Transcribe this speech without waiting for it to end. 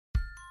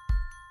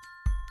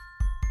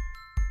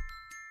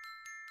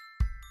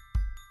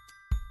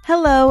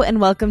Hello and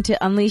welcome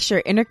to Unleash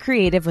Your Inner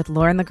Creative with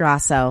Lauren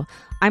LaGrasso.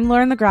 I'm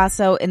Lauren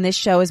LaGrasso, and this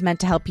show is meant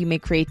to help you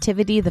make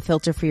creativity the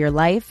filter for your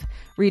life,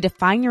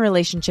 redefine your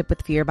relationship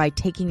with fear by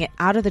taking it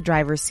out of the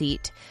driver's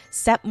seat,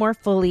 step more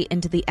fully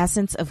into the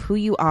essence of who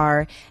you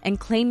are, and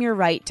claim your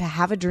right to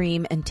have a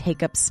dream and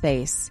take up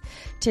space.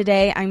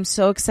 Today, I'm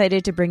so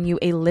excited to bring you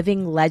a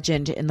living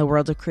legend in the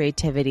world of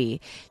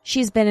creativity.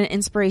 She's been an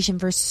inspiration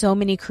for so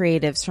many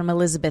creatives, from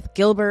Elizabeth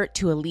Gilbert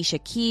to Alicia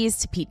Keys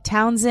to Pete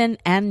Townsend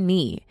and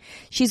me.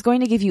 She's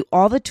going to give you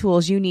all the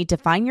tools you need to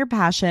find your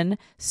passion,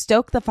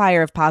 stoke the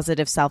fire of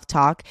positive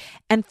self-talk,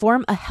 and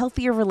form a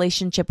healthier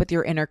relationship with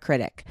your inner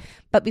critic.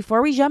 But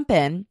before we jump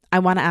in, I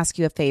want to ask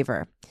you a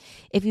favor.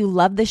 If you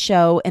love the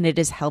show and it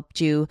has helped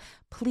you,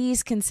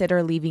 please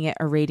consider leaving it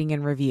a rating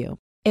and review.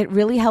 It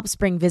really helps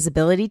bring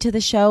visibility to the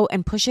show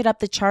and push it up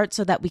the chart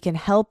so that we can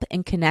help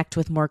and connect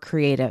with more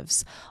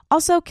creatives.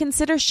 Also,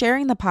 consider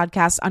sharing the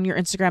podcast on your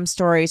Instagram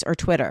stories or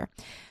Twitter.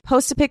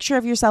 Post a picture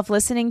of yourself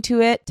listening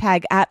to it,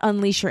 tag at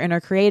Unleash Your Inner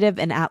Creative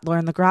and at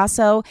Lauren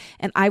LaGrasso,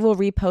 and I will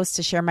repost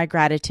to share my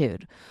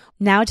gratitude.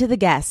 Now to the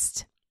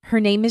guest. Her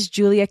name is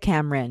Julia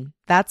Cameron.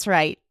 That's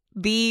right,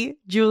 the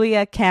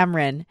Julia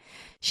Cameron.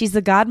 She's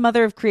the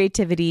godmother of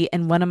creativity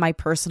and one of my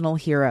personal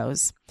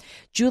heroes.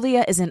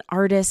 Julia is an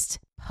artist,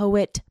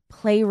 poet,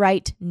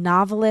 playwright,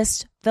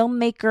 novelist,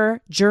 filmmaker,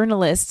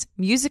 journalist,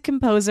 music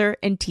composer,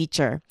 and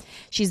teacher.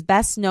 She's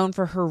best known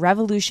for her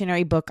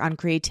revolutionary book on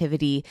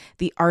creativity,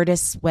 The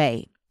Artist's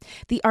Way.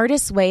 The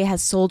Artist's Way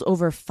has sold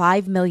over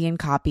 5 million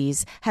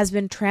copies, has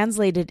been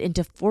translated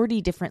into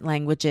 40 different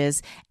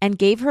languages, and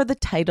gave her the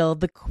title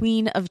the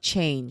Queen of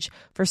Change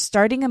for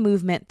starting a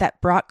movement that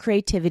brought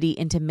creativity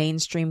into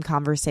mainstream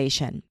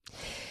conversation.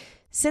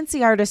 Since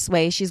The Artist's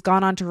Way, she's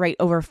gone on to write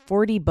over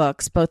 40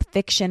 books, both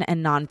fiction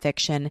and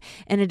nonfiction,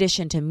 in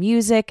addition to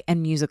music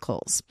and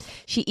musicals.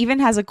 She even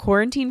has a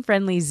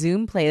quarantine-friendly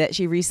Zoom play that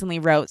she recently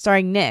wrote,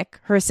 starring Nick,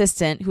 her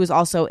assistant, who is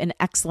also an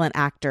excellent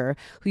actor,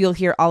 who you'll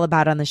hear all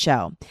about on the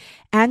show.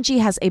 And she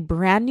has a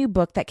brand new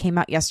book that came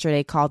out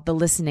yesterday called The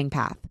Listening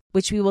Path,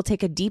 which we will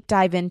take a deep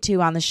dive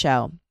into on the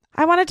show.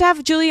 I wanted to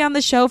have Julia on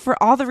the show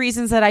for all the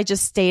reasons that I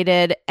just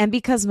stated, and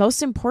because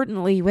most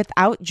importantly,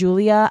 without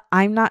Julia,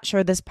 I'm not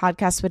sure this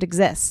podcast would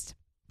exist.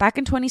 Back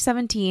in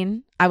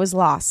 2017, I was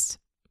lost.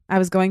 I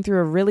was going through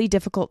a really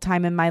difficult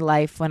time in my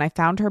life when I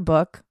found her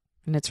book,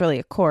 and it's really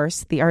a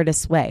course, The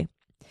Artist's Way.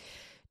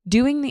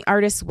 Doing The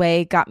Artist's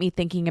Way got me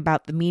thinking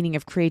about the meaning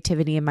of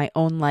creativity in my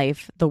own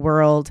life, the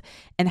world,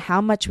 and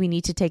how much we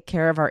need to take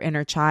care of our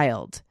inner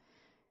child.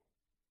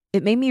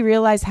 It made me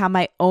realize how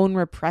my own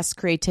repressed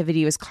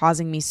creativity was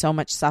causing me so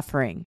much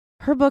suffering.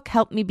 Her book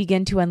helped me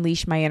begin to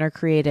unleash my inner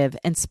creative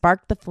and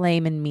spark the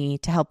flame in me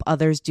to help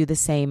others do the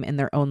same in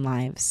their own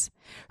lives.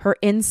 Her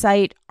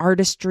insight,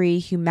 artistry,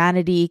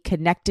 humanity,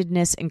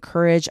 connectedness, and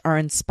courage are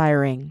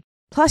inspiring.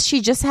 Plus,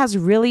 she just has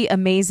really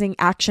amazing,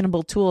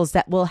 actionable tools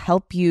that will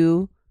help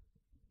you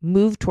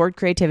move toward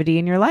creativity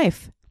in your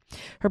life.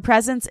 Her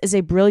presence is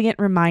a brilliant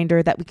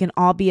reminder that we can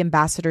all be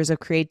ambassadors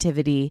of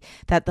creativity,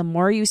 that the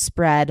more you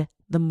spread,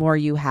 the more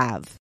you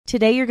have.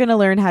 Today, you're going to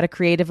learn how to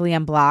creatively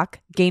unblock,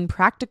 gain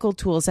practical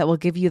tools that will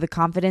give you the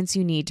confidence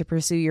you need to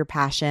pursue your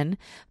passion,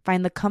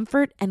 find the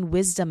comfort and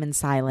wisdom in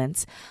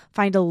silence,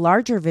 find a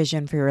larger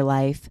vision for your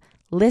life,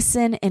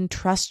 listen and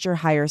trust your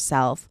higher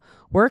self,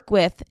 work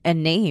with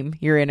and name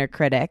your inner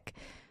critic,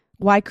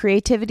 why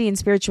creativity and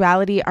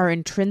spirituality are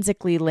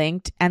intrinsically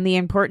linked, and the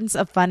importance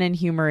of fun and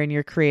humor in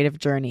your creative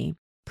journey.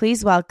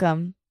 Please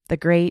welcome the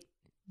great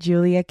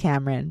Julia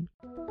Cameron.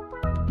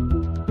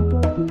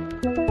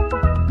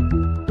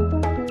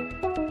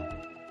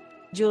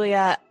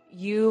 Julia,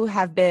 you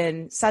have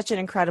been such an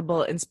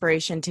incredible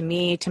inspiration to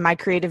me, to my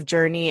creative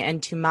journey,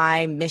 and to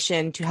my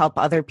mission to help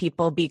other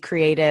people be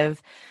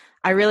creative.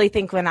 I really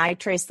think when I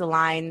trace the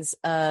lines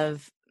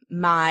of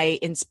my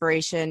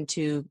inspiration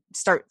to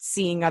start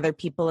seeing other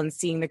people and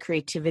seeing the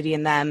creativity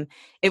in them,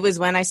 it was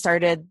when I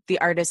started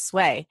The Artist's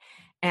Way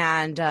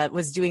and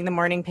was doing the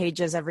morning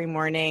pages every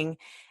morning.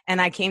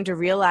 And I came to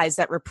realize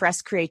that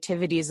repressed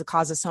creativity is the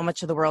cause of so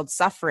much of the world's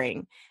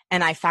suffering.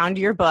 And I found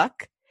your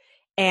book,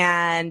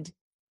 and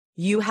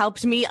you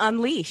helped me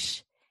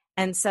unleash.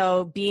 And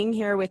so being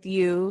here with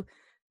you,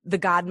 the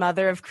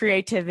godmother of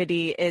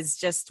creativity, is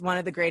just one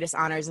of the greatest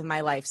honors of my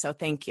life. So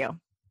thank you.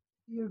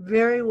 You're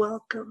very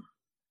welcome.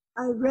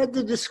 I read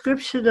the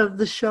description of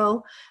the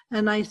show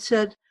and I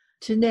said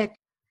to Nick,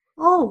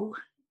 oh,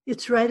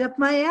 it's right up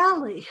my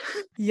alley.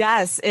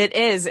 Yes, it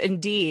is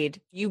indeed.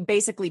 You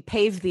basically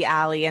paved the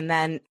alley. And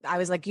then I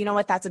was like, you know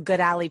what? That's a good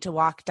alley to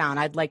walk down.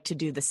 I'd like to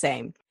do the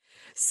same.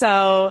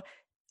 So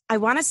I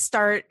want to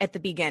start at the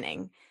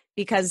beginning,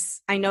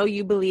 because I know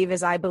you believe,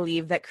 as I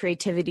believe, that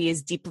creativity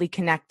is deeply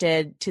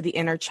connected to the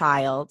inner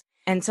child.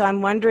 And so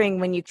I'm wondering,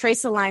 when you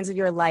trace the lines of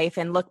your life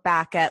and look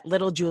back at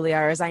little Julia,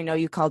 or as I know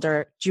you called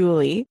her,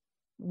 Julie,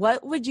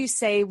 what would you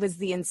say was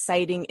the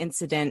inciting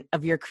incident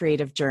of your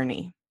creative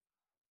journey?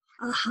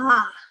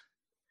 Aha.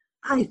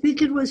 I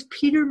think it was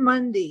Peter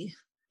Mundy.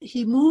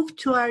 He moved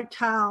to our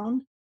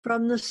town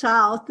from the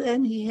South,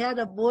 and he had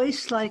a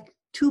voice like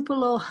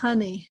Tupelo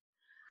honey.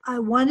 I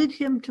wanted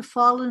him to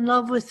fall in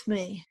love with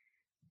me.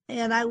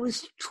 And I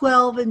was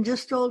 12 and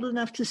just old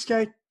enough to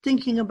start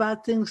thinking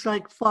about things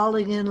like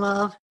falling in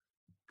love.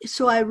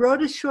 So I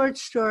wrote a short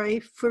story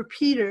for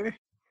Peter,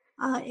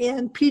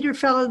 and Peter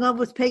fell in love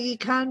with Peggy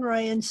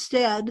Conroy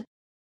instead,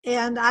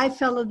 and I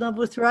fell in love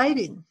with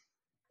writing.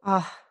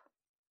 Oh,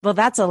 well,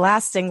 that's a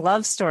lasting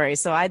love story.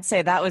 So I'd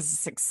say that was a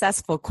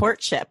successful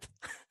courtship.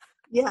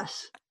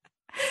 Yes.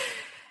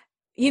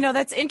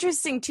 That's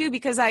interesting too,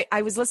 because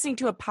I was listening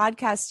to a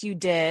podcast you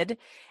did,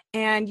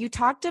 and you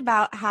talked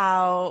about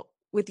how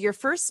with your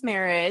first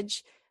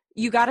marriage,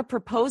 you got a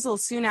proposal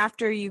soon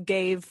after you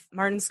gave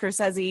Martin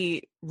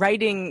Scorsese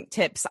writing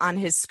tips on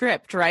his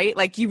script, right?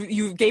 Like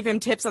you gave him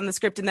tips on the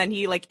script and then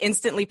he like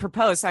instantly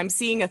proposed. So I'm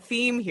seeing a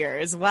theme here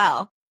as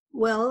well.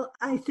 Well,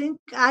 I think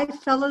I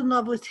fell in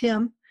love with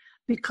him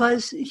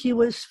because he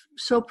was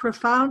so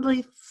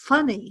profoundly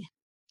funny.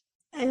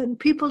 And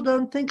people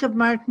don't think of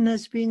Martin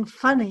as being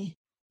funny.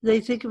 They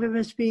think of him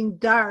as being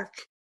dark,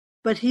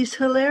 but he's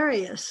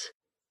hilarious.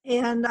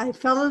 And I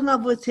fell in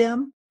love with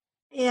him,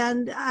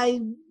 and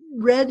I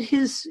read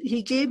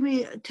he gave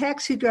me a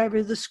Taxi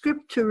Driver, the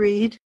script to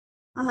read,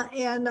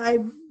 and I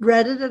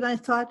read it and I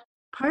thought,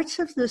 parts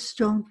of this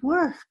don't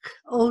work.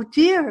 Oh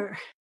dear.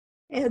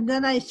 And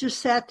then I just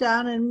sat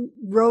down and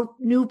wrote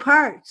new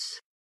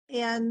parts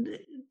and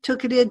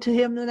took it into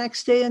him the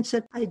next day and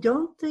said, I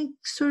don't think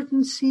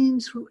certain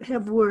scenes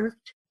have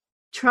worked.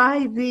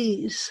 Try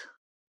these.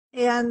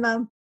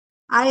 And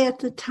I, at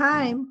the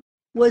time,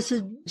 was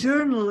a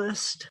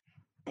journalist,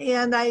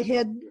 and I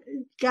had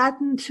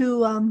gotten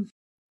to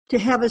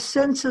have a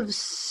sense of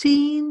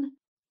scene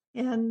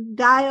and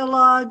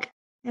dialogue,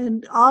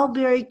 and all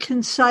very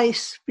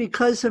concise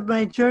because of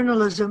my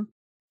journalism.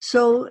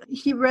 So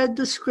he read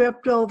the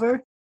script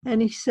over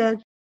and he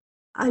said,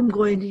 I'm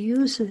going to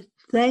use it.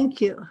 Thank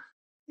you.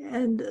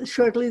 And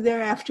shortly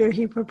thereafter,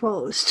 he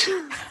proposed.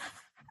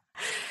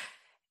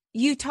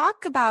 You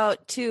talk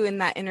about, too, in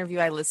that interview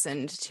I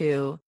listened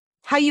to,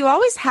 how you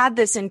always had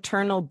this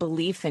internal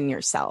belief in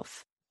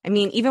yourself. I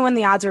mean, even when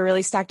the odds were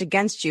really stacked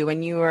against you,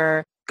 when you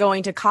were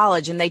going to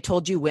college and they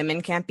told you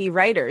women can't be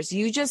writers,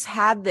 you just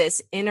had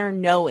this inner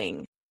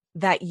knowing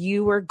that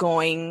you were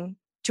going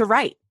to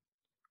write.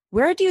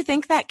 Where do you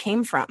think that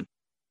came from?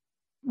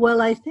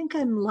 Well, I think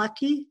I'm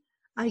lucky.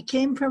 I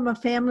came from a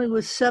family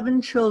with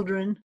 7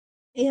 children,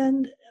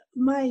 and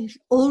my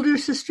older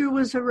sister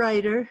was a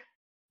writer.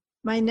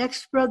 My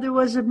next brother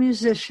was a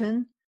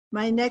musician.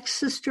 My next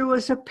sister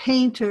was a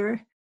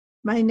painter.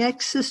 My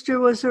next sister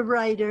was a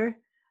writer.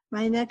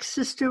 My next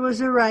sister was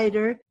a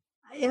writer.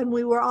 And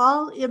we were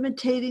all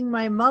imitating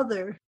my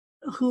mother,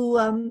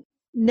 who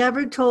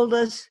never told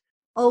us,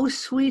 oh,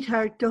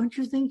 sweetheart, don't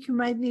you think you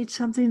might need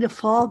something to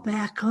fall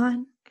back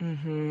on?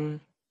 Mm-hmm.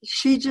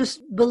 She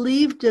just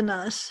believed in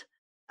us.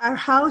 Our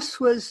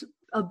house was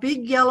a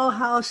big yellow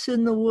house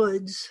in the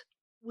woods.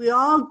 We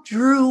all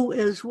drew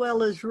as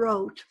well as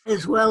wrote,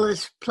 as well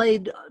as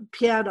played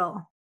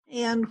piano.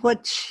 And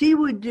what she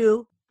would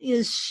do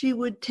is she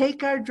would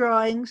take our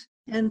drawings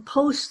and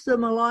post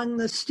them along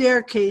the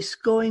staircase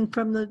going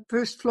from the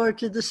first floor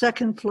to the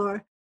second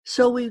floor.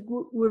 So we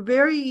were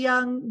very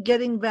young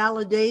getting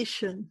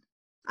validation.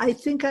 I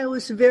think I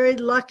was very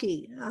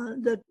lucky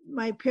that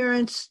my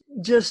parents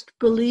just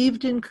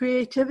believed in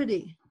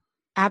creativity.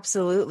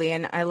 Absolutely.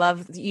 And I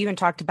love, you even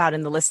talked about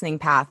in the listening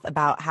path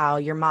about how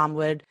your mom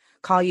would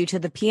call you to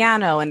the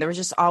piano, and there was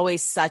just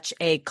always such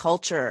a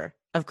culture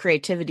of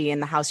creativity in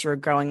the house you were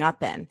growing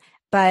up in.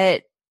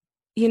 But,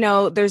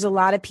 there's a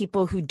lot of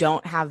people who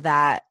don't have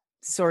that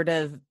sort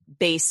of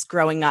base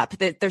growing up.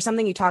 There's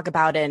something you talk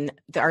about in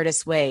The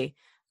Artist's Way,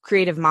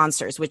 creative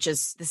monsters, which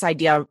is this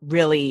idea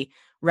really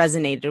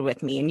resonated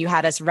with me. And you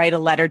had us write a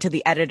letter to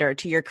the editor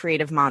to your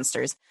creative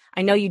monsters.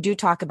 I know you do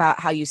talk about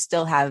how you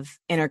still have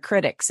inner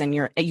critics and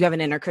you have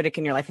an inner critic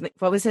in your life.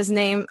 What was his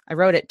name? I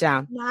wrote it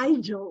down.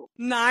 Nigel.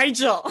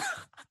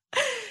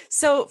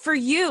 So for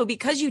you,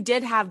 because you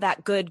did have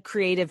that good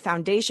creative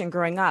foundation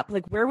growing up,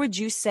 like where would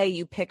you say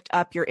you picked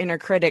up your inner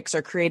critics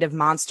or creative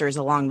monsters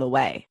along the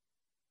way?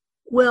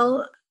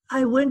 Well,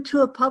 I went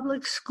to a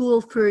public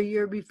school for a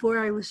year before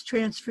I was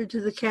transferred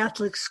to the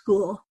Catholic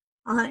school.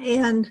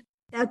 And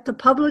at the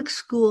public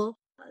school,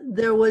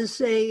 there was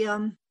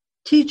a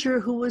teacher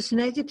who was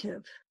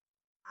negative.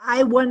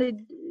 I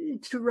wanted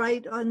to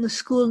write on the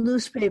school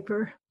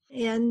newspaper,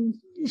 and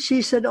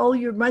she said, oh,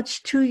 you're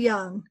much too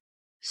young.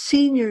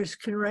 Seniors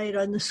can write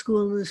on the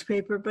school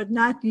newspaper, but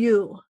not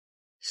you.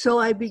 So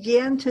I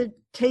began to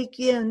take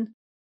in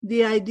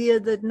the idea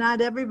that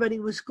not everybody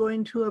was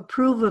going to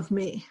approve of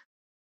me.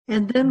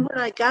 And then when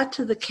I got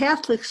to the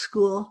Catholic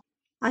school,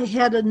 I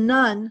had a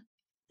nun,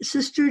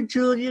 Sister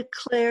Julia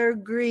Claire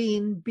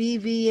Green,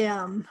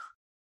 BVM,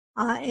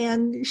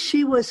 and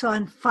she was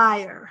on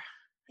fire.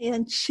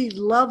 And she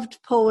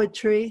loved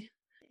poetry,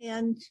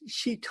 and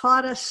she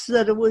taught us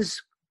that it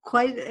was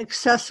quite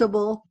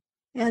accessible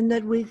and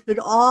that we could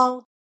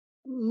all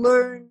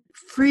learn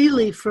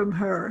freely from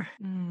her.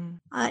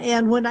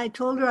 And when I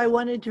told her I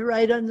wanted to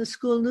write on the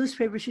school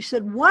newspaper, she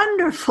said,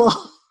 wonderful.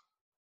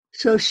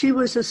 So she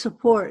was a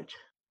support.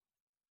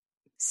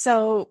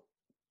 So,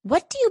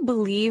 what do you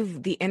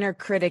believe the inner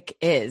critic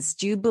is?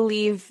 Do you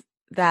believe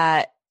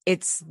that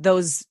it's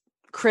those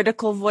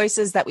critical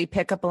voices that we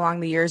pick up along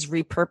the years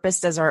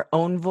repurposed as our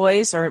own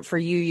voice, or for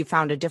you, you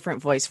found a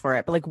different voice for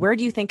it? But like, where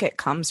do you think it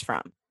comes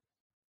from?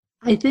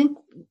 I think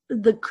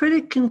the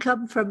critic can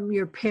come from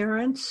your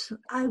parents.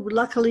 I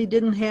luckily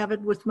didn't have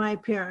it with my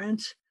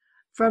parents.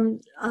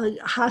 From a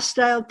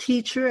hostile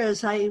teacher,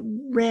 as I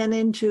ran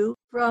into,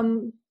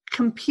 from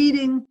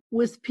competing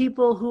with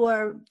people who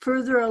are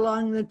further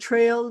along the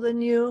trail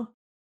than you.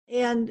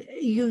 And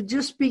you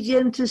just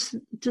begin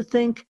to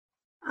think,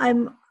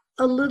 I'm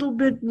a little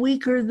bit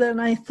weaker than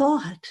I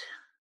thought.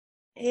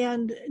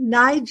 And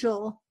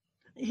Nigel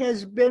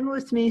has been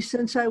with me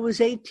since I was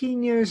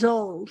 18 years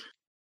old.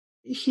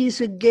 He's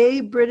a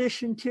gay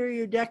British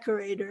interior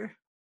decorator,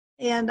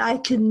 and I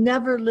can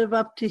never live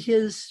up to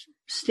his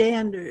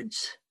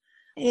standards.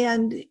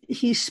 And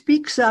he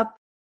speaks up.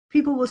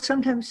 People will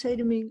sometimes say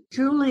to me,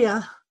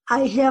 Julia,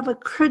 I have a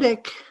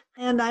critic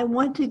and I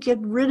want to get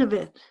rid of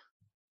it.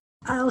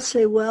 I'll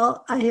say,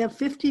 well, I have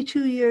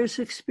 52 years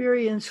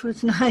experience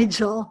with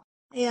Nigel,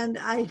 and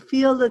I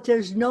feel that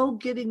there's no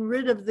getting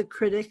rid of the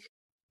critic,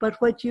 but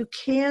what you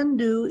can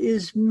do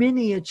is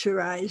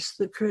miniaturize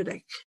the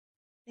critic.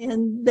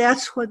 And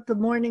that's what the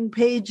morning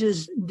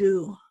pages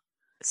do.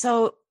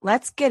 So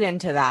let's get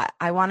into that.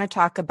 I want to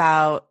talk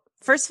about,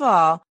 first of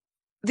all,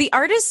 the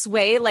artist's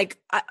way. Like,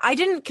 I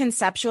didn't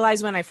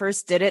conceptualize when I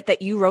first did it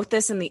that you wrote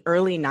this in the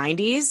early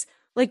 90s.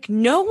 Like,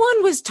 no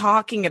one was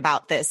talking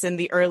about this in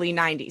the early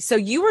 90s. So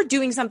you were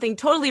doing something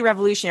totally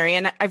revolutionary.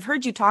 And I've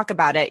heard you talk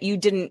about it. You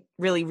didn't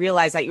really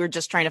realize that you were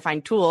just trying to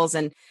find tools,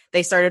 and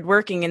they started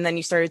working, and then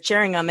you started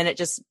sharing them, and it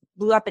just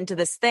blew up into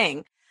this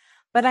thing.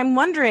 But I'm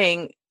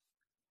wondering,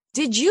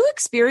 did you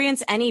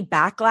experience any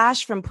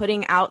backlash from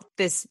putting out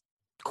this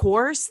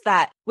course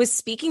that was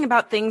speaking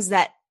about things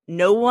that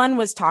no one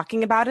was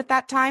talking about at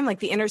that time, like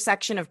the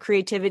intersection of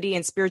creativity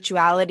and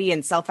spirituality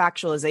and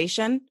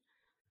self-actualization?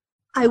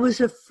 I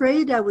was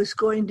afraid I was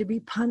going to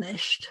be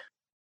punished.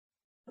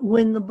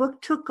 When the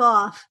book took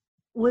off,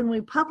 when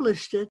we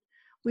published it,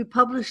 we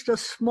published a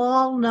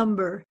small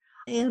number,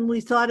 and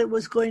we thought it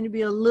was going to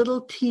be a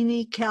little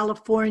teeny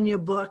California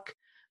book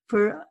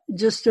for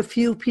just a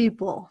few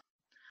people.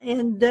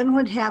 And then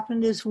what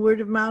happened is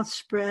word of mouth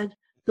spread,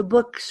 the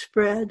book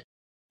spread,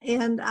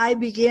 and I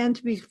began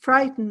to be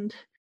frightened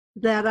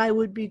that I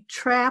would be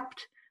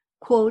trapped,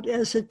 quote,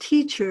 as a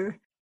teacher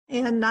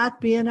and not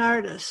be an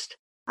artist.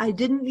 I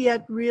didn't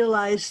yet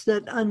realize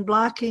that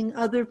unblocking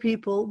other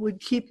people would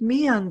keep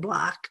me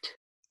unblocked,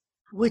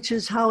 which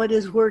is how it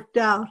has worked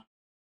out.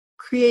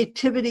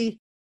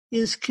 Creativity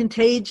is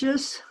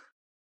contagious,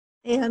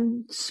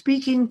 and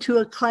speaking to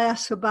a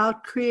class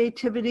about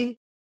creativity,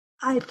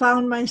 I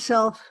found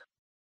myself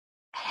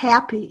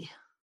happy.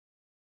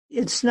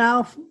 It's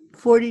now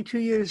 42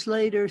 years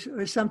later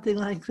or something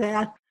like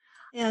that,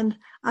 and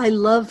I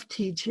love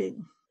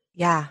teaching.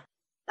 Yeah.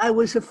 I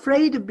was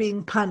afraid of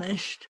being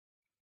punished.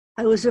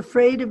 I was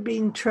afraid of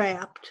being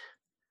trapped,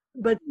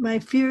 but my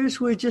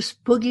fears were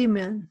just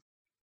boogeymen,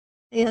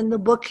 and the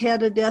book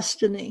had a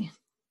destiny.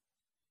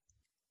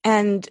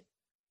 And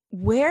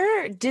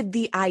where did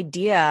the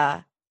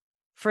idea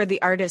for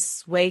the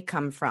artist's way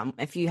come from,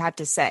 if you had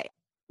to say?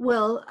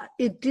 Well,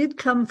 it did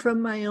come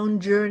from my own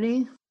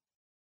journey.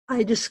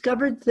 I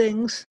discovered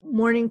things,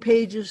 morning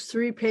pages,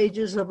 3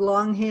 pages of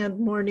longhand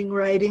morning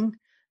writing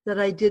that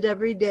I did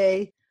every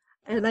day,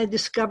 and I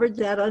discovered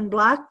that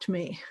unblocked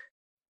me.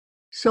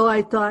 So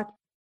I thought,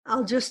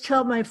 I'll just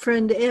tell my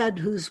friend Ed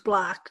who's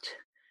blocked.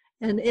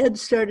 And Ed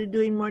started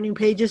doing morning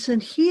pages,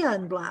 and he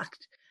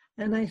unblocked.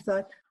 And I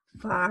thought,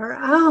 far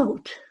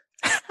out.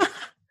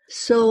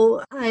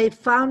 So I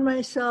found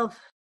myself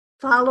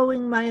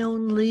following my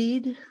own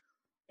lead.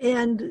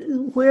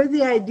 And where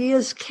the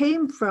ideas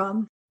came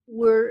from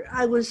were,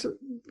 I was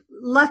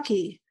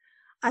lucky.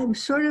 I'm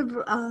sort of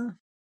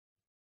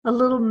a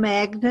little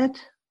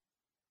magnet.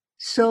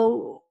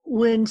 So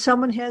when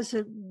someone has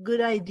a good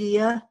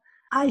idea,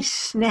 I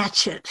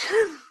snatch it.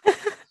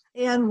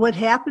 And what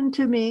happened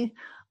to me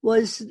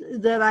was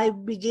that I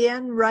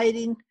began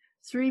writing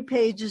 3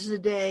 pages a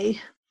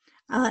day.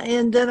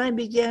 And then I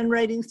began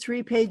writing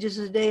 3 pages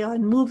a day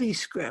on movie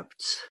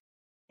scripts.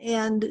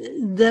 And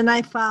then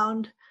I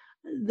found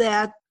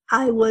that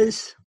I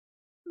was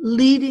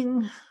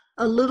leading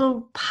a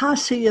little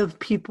posse of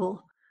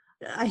people.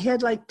 I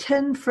had like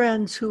 10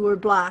 friends who were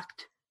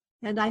blocked,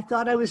 and I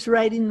thought I was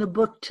writing the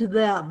book to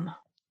them.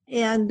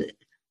 And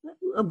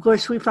of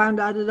course, we found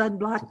out it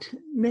unblocked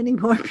many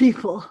more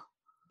people.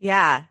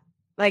 Yeah,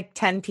 like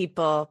 10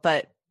 people,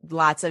 but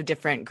lots of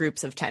different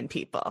groups of 10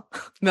 people,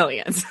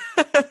 millions.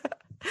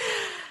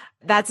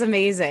 That's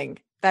amazing.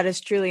 That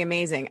is truly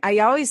amazing. I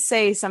always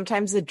say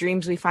sometimes the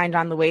dreams we find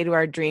on the way to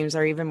our dreams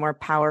are even more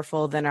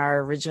powerful than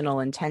our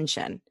original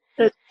intention.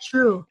 That's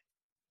true.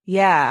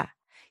 Yeah.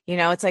 You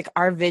know, it's like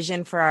our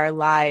vision for our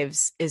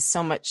lives is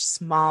so much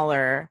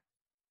smaller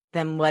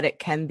than what it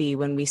can be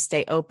when we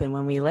stay open,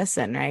 when we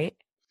listen, right?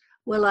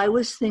 Well, I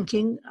was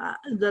thinking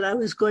that I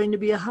was going to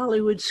be a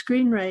Hollywood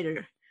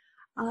screenwriter.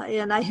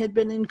 And I had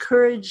been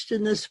encouraged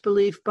in this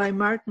belief by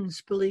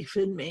Martin's belief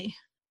in me.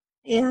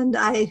 And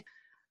I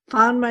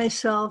found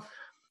myself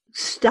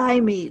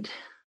stymied.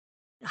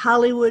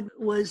 Hollywood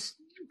was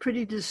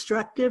pretty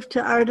destructive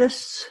to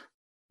artists.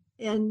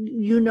 And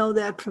you know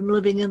that from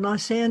living in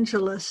Los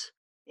Angeles.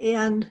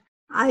 And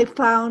I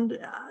found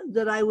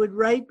that I would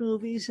write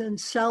movies and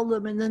sell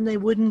them, and then they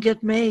wouldn't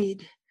get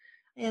made.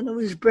 And it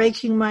was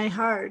breaking my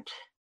heart.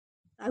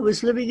 I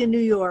was living in New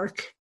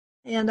York,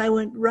 and I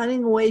went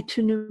running away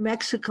to New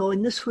Mexico,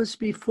 and this was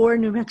before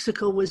New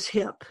Mexico was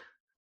hip.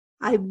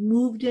 I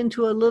moved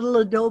into a little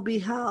adobe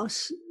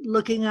house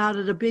looking out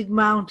at a big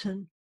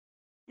mountain,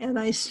 and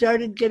I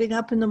started getting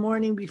up in the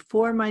morning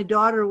before my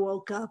daughter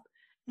woke up,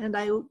 and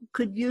I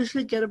could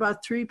usually get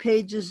about 3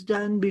 pages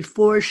done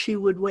before she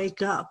would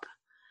wake up.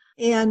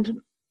 And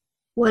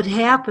what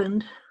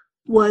happened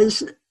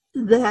was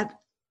that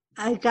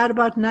I got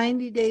about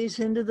 90 days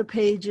into the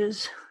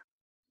pages,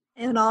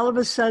 and all of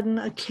a sudden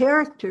a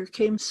character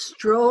came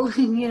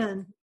strolling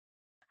in,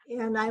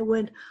 and I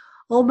went,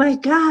 oh my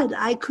God,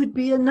 I could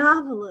be a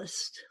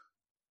novelist.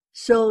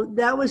 So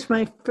that was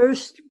my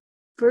first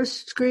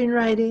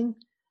screenwriting,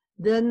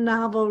 then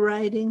novel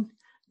writing,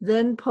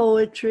 then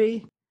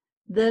poetry,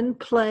 then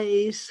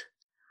plays.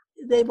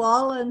 They've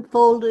all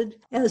unfolded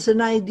as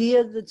an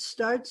idea that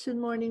starts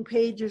in morning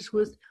pages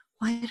with,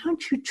 why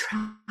don't you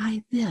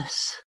try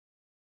this?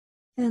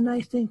 And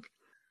I think,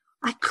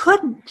 I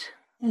couldn't.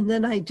 And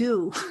then I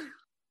do.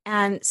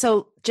 And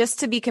so just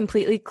to be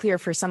completely clear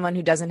for someone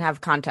who doesn't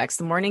have context,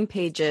 the morning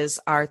pages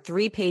are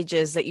 3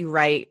 pages that you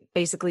write,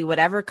 basically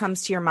whatever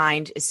comes to your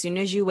mind as soon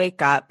as you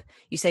wake up.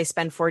 You say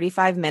spend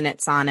 45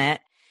 minutes on it.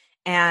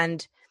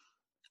 And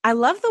I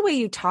love the way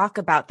you talk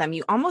about them.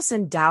 You almost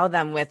endow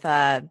them with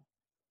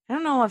I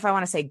don't know if I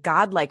want to say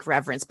godlike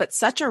reverence, but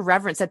such a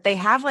reverence that they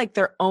have like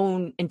their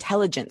own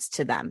intelligence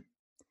to them.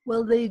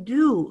 Well, they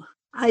do.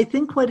 I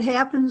think what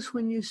happens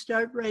when you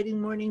start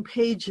writing morning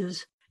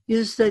pages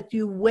is that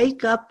you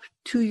wake up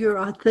to your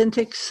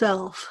authentic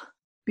self,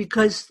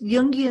 because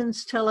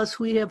Jungians tell us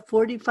we have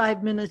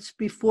 45 minutes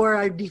before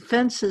our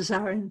defenses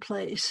are in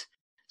place.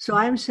 So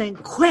I'm saying,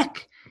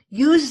 quick,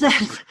 use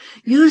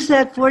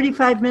that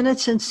 45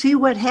 minutes and see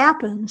what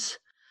happens.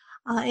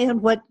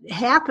 And what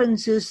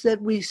happens is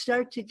that we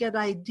start to get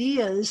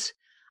ideas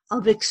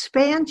of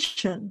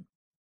expansion.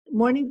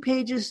 Morning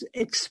pages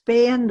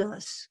expand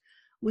us.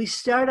 We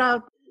start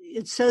out,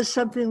 it says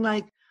something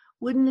like,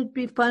 wouldn't it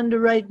be fun to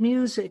write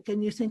music?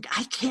 And you think,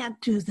 I can't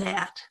do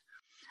that.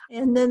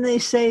 And then they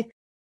say,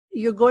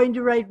 you're going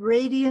to write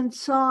radiant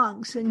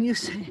songs. And you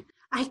say,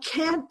 I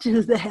can't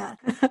do that.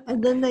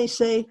 And then they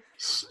say,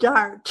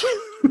 start.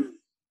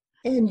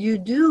 And you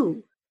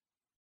do.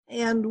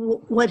 And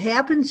what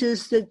happens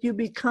is that you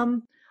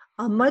become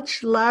a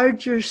much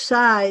larger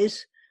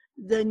size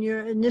than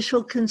your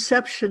initial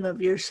conception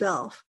of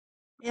yourself.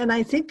 And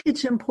I think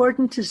it's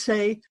important to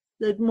say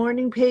that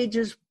morning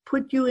pages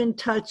put you in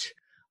touch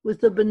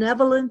with a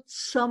benevolent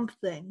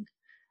something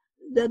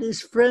that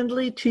is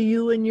friendly to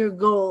you and your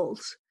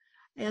goals.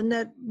 And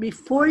that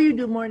before you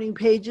do morning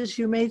pages,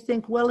 you may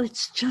think, well,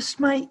 it's just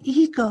my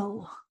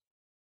ego.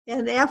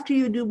 And after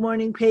you do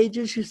morning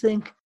pages, you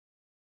think,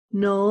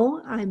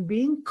 no, I'm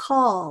being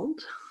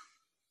called.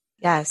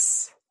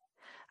 Yes.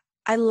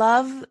 I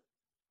love,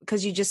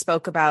 because you just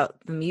spoke about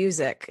the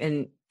music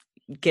and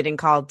getting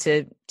called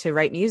to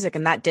write music,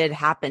 and that did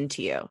happen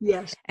to you.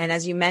 Yes. And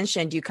as you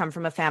mentioned, you come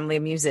from a family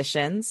of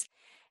musicians.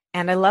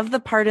 And I love the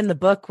part in the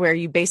book where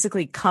you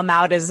basically come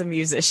out as a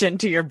musician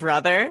to your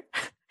brother.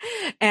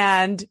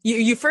 And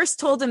you first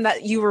told him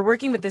that you were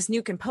working with this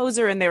new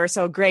composer and they were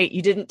so great.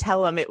 You didn't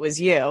tell him it was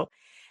you.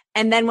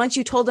 And then once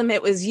you told him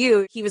it was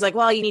you, he was like,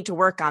 well, you need to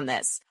work on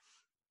this.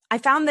 I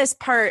found this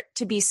part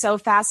to be so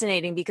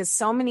fascinating because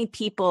so many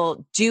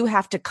people do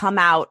have to come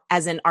out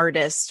as an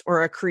artist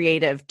or a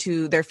creative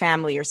to their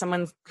family or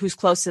someone who's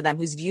close to them,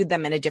 who's viewed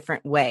them in a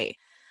different way.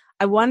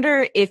 I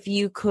wonder if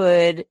you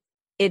could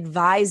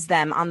advise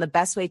them on the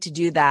best way to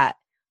do that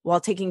while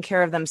taking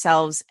care of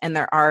themselves and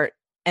their art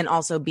and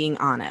also being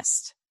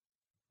honest.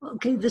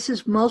 Okay, this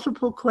is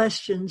multiple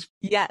questions.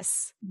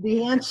 Yes.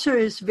 The answer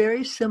is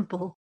very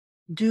simple.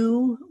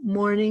 Do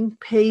morning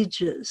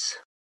pages.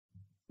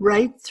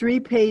 Write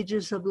 3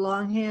 pages of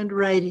longhand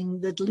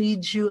writing that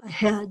leads you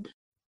ahead.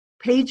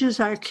 Pages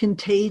are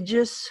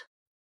contagious.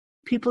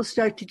 People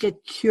start to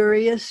get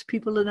curious.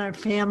 People in our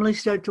family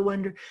start to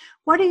wonder,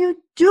 what are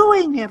you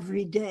doing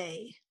every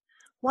day?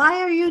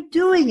 Why are you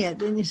doing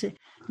it? And you say,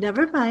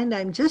 never mind,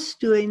 I'm just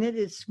doing it.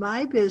 It's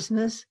my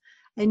business.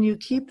 And you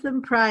keep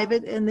them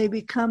private and they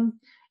become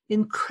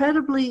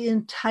incredibly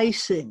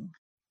enticing.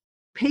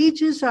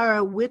 Pages are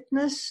a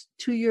witness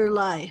to your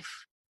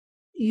life.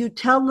 You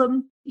tell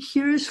them,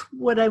 here's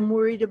what I'm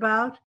worried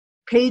about.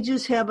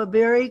 Pages have a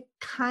very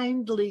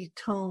kindly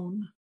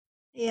tone,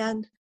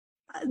 and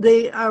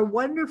they are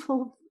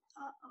wonderful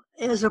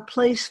as a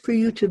place for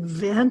you to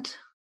vent.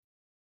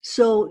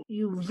 So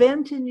you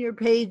vent in your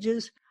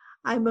pages.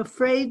 I'm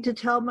afraid to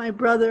tell my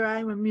brother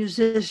I'm a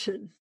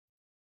musician.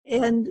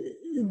 And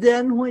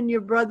then when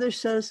your brother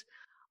says,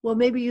 well,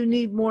 maybe you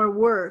need more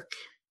work.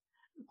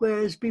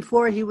 Whereas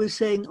before he was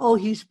saying, oh,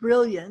 he's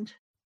brilliant.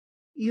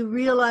 You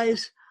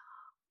realize,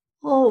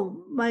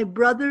 oh, my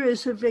brother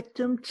is a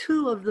victim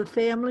too of the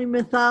family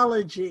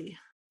mythology.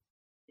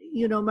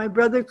 You know, my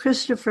brother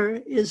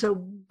Christopher is a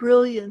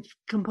brilliant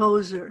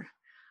composer,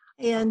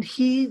 and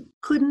he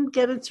couldn't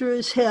get it through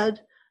his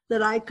head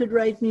that I could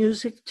write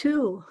music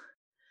too.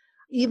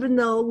 Even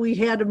though we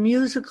had a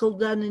musical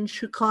done in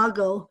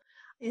Chicago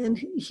and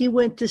he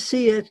went to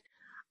see it,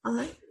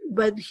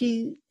 but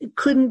he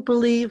couldn't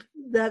believe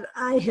that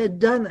I had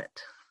done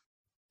it.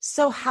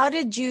 So how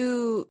did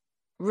you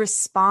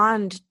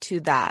respond to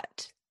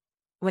that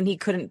when he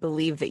couldn't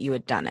believe that you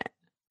had done it?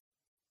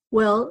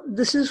 Well,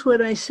 this is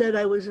when I said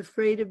I was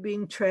afraid of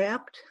being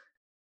trapped.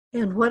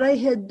 And what I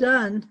had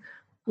done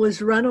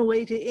was run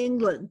away to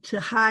England to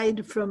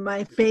hide from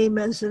my fame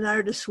as an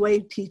artist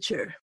wave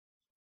teacher.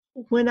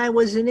 When I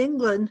was in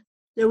England,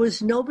 there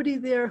was nobody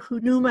there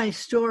who knew my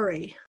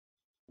story.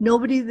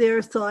 Nobody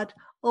there thought,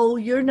 oh,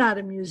 you're not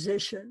a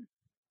musician.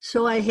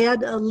 So I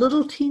had a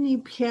little teeny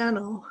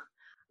piano,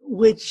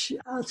 which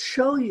I'll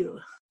show you.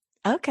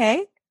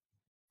 Okay.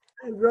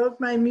 I wrote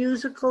my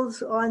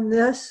musicals on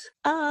this.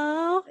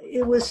 Oh.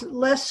 It was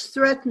less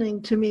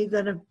threatening to me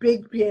than a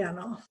big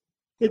piano.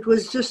 It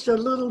was just a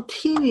little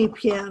teeny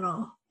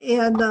piano.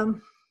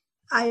 And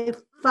I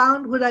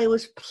found when I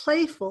was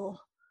playful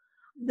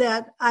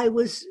that I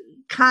was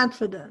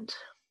confident.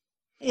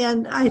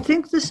 And I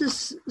think this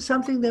is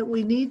something that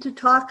we need to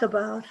talk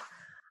about,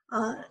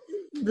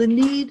 the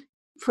need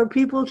for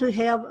people to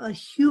have a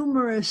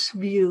humorous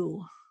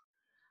view.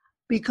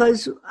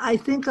 Because I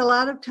think a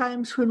lot of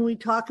times when we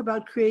talk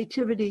about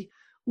creativity,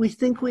 we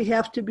think we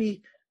have to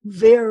be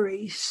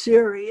very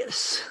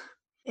serious.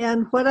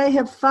 And what I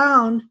have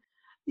found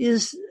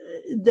is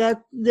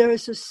that there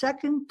is a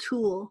second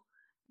tool.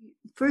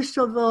 First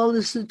of all,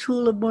 is the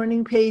tool of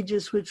morning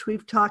pages, which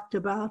we've talked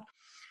about.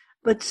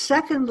 But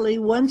secondly,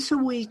 once a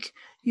week,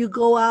 you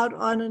go out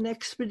on an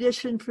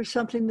expedition for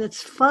something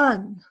that's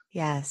fun.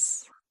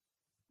 Yes.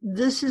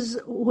 This is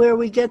where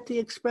we get the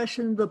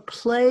expression, the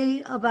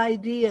play of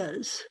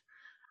ideas.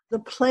 The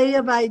play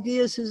of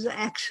ideas is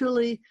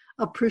actually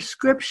a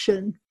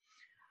prescription.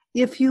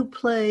 If you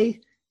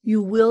play,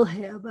 you will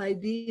have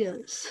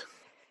ideas.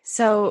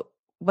 So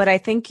what I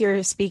think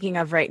you're speaking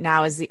of right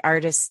now is the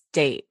artist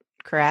date,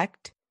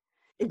 correct?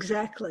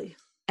 Exactly.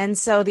 And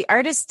so the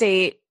artist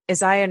date,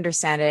 as I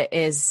understand it,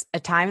 is a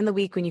time in the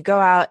week when you go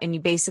out and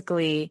you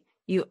basically,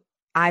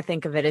 I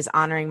think of it as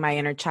honoring my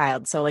inner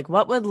child. So like,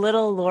 what would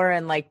little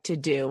Lauren like to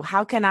do?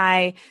 How can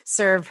I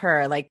serve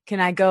her? Like, can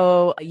I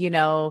go,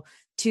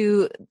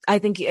 I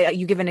think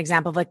you give an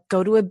example of like,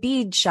 go to a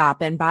bead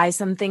shop and buy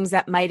some things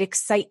that might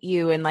excite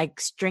you and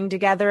like string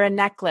together a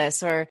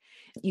necklace, or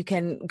you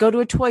can go to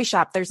a toy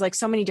shop. There's like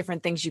so many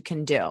different things you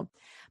can do.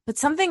 But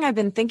something I've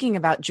been thinking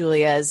about,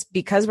 Julia, is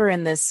because we're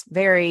in this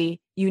very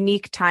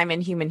unique time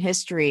in human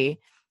history,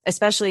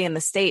 especially in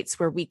the States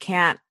where we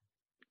can't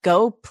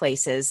go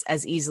places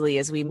as easily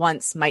as we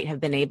once might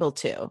have been able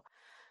to.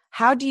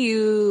 How do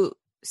you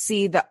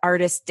see the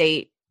artist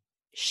date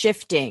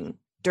shifting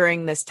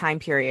during this time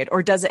period,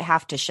 or does it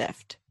have to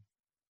shift?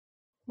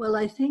 Well,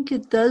 I think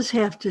it does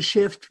have to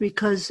shift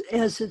because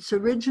as it's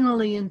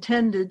originally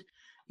intended,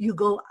 you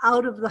go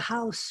out of the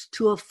house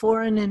to a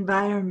foreign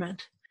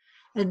environment.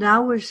 And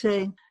now we're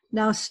saying,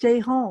 now stay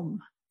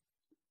home.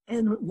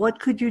 And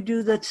what could you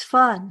do that's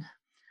fun?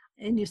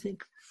 And you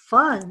think,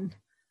 fun?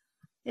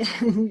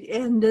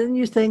 And then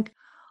you think,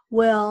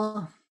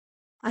 well,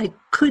 I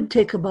could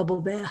take a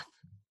bubble bath.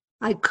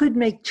 I could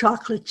make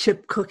chocolate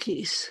chip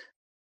cookies.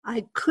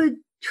 I could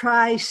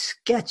try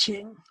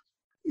sketching.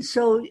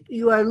 So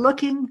you are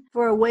looking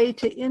for a way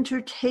to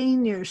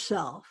entertain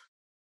yourself.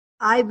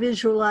 I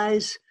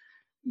visualize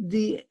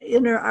the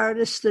inner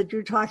artist that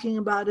you're talking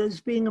about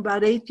as being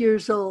about 8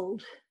 years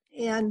old.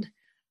 And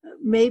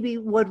maybe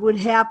what would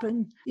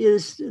happen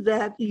is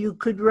that you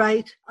could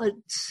write a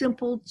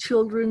simple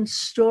children's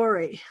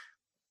story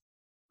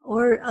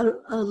or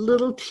a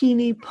little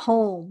teeny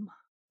poem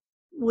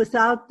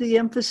without the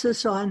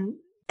emphasis on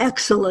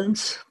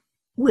excellence,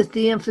 with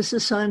the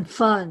emphasis on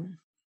fun.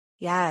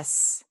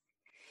 Yes.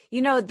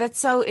 That's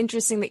so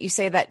interesting that you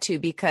say that too,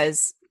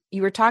 because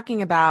you were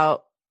talking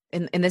about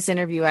in this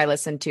interview I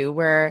listened to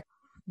where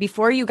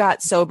before you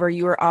got sober,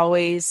 you were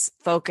always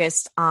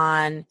focused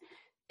on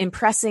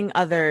impressing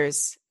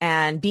others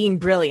and being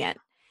brilliant.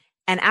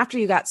 And after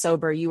you got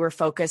sober, you were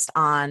focused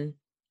on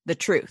the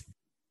truth.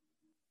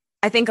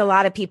 I think a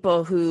lot of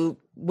people who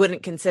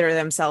wouldn't consider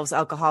themselves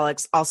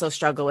alcoholics also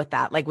struggle with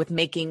that, like with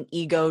making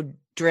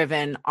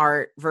ego-driven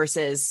art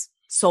versus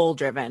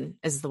soul-driven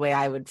is the way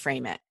I would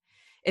frame it.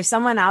 If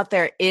someone out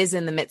there is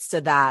in the midst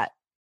of that,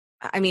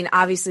 I mean,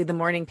 obviously the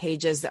morning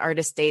pages, the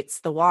artist dates,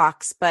 the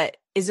walks, but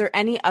is there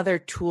any other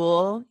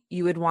tool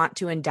you would want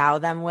to endow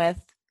them with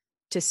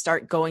to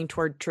start going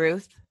toward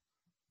truth?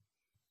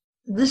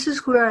 This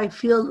is where I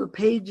feel the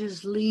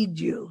pages lead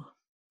you.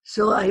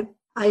 So I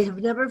have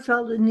never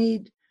felt a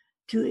need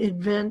to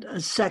invent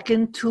a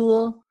second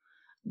tool.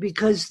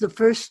 because the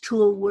first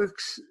tool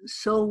works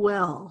so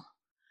well.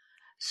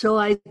 So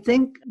I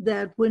think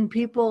that when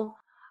people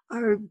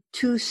are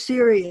too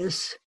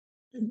serious,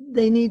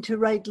 they need to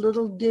write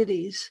little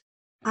ditties.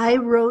 I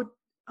wrote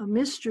a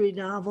mystery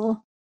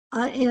novel,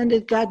 and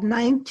it got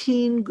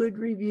 19 good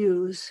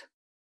reviews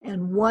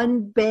and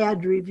one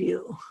bad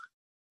review.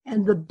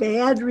 And the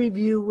bad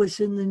review was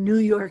in the New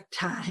York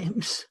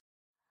Times.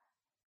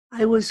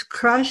 I was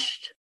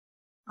crushed.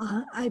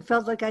 I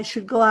felt like I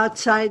should go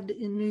outside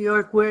in New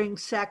York wearing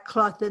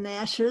sackcloth and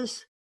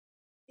ashes.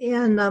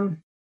 And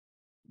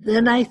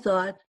then I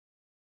thought,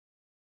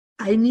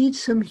 I need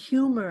some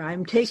humor.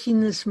 I'm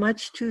taking this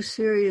much too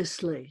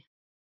seriously.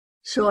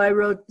 So I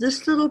wrote,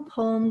 this little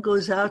poem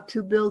goes out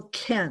to Bill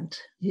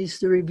Kent, he's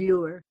the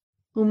reviewer,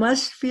 who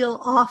must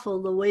feel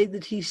awful the way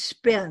that he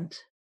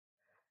spent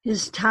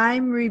his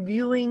time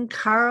reviewing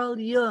Carl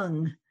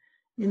Jung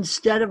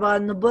instead of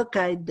on the book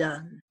I'd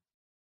done.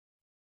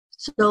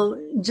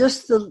 So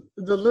just the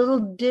little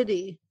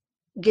ditty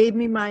gave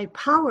me my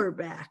power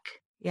back.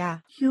 Yeah.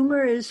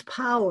 Humor is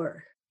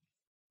power.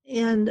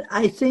 And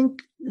I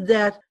think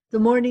that the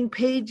morning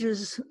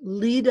pages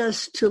lead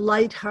us to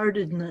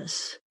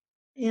lightheartedness.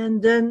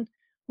 And then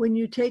when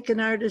you take an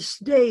artist's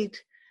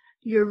date,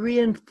 you're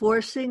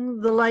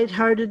reinforcing the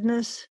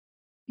lightheartedness.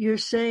 You're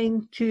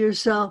saying to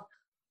yourself,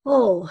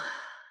 oh,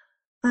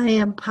 I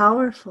am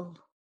powerful.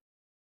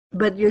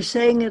 But you're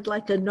saying it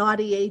like a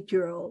naughty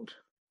 8-year-old.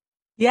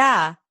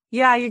 Yeah.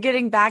 Yeah. You're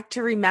getting back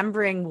to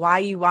remembering why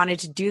you wanted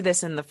to do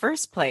this in the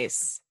first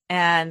place.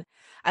 And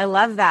I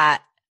love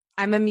that.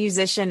 I'm a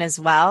musician as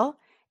well.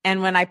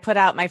 And when I put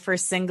out my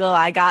first single,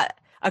 I got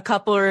a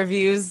couple of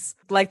reviews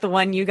like the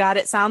one you got,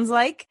 it sounds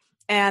like.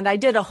 And I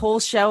did a whole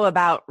show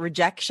about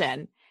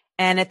rejection.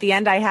 And at the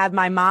end, I had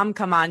my mom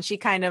come on. She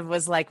kind of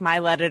was like my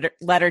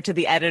letter to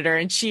the editor.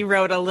 And she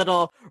wrote a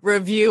little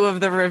review of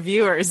the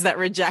reviewers that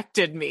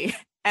rejected me.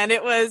 And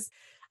it was,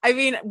 I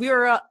mean, we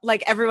were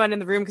like everyone in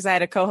the room, because I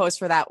had a co-host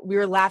for that. We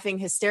were laughing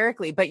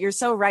hysterically, but you're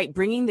so right.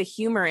 Bringing the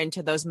humor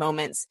into those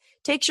moments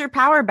takes your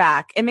power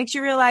back. It makes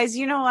you realize,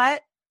 you know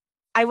what?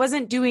 I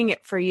wasn't doing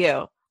it for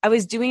you. I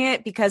was doing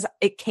it because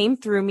it came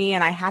through me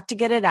and I had to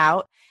get it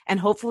out. And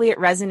hopefully it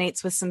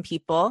resonates with some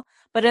people.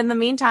 But in the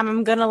meantime,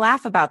 I'm going to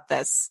laugh about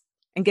this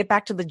and get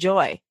back to the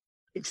joy.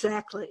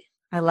 Exactly.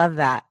 I love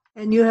that.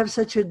 And you have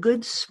such a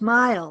good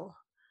smile.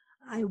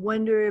 I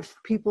wonder if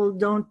people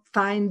don't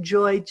find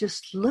joy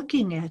just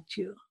looking at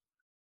you.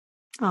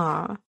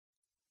 Aw,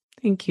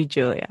 thank you,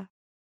 Julia.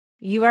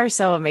 You are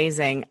so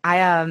amazing.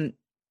 I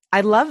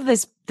love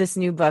this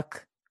new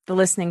book, The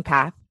Listening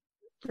Path.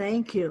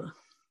 Thank you.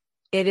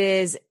 It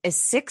is a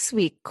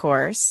 6-week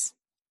course.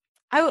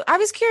 I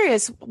was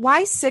curious,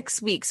 why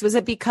 6 weeks? Was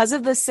it because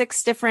of the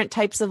 6 different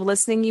types of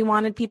listening you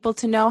wanted people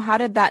to know? How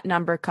did that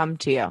number come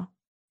to you?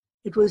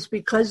 It was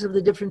because of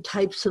the different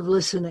types of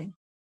listening.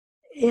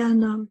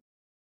 And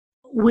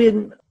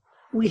when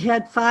we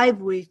had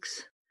 5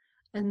 weeks,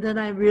 and then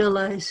I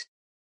realized,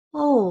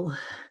 oh,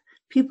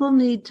 people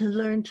need to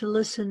learn to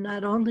listen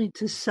not only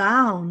to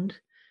sound,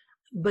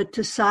 but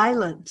to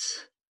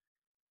silence.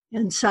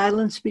 And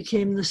silence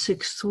became the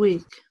 6th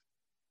week.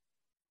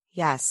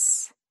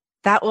 Yes.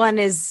 That one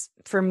is,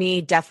 for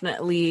me,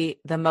 definitely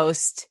the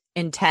most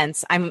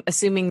intense. I'm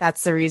assuming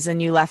that's the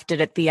reason you left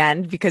it at the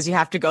end, because you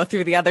have to go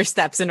through the other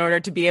steps in order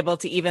to be able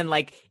to even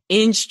like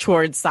inch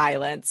towards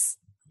silence.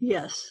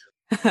 Yes.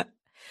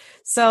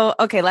 So,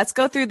 okay, let's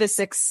go through the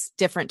 6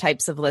 different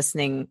types of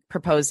listening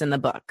proposed in the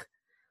book.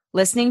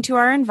 Listening to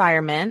our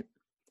environment,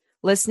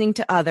 listening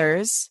to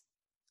others,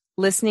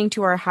 listening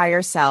to our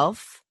higher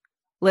self,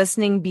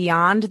 listening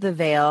beyond the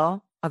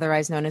veil,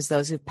 otherwise known as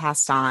those who've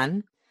passed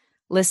on,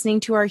 listening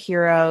to our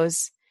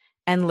heroes,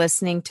 and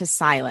listening to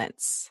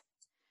silence.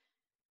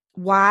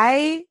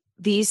 Why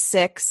these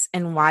 6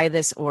 and why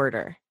this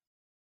order?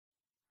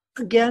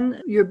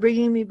 Again, you're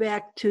bringing me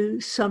back to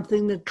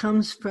something that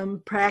comes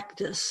from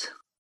practice.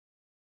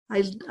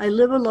 I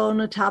live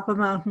alone atop a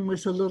mountain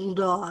with a little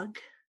dog.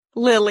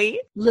 Lily.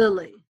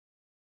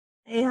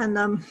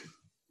 And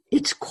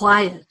it's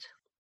quiet.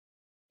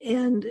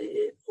 And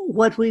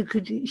what we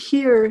could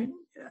hear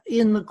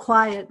in the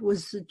quiet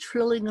was the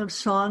trilling of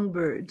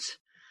songbirds.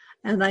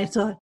 And I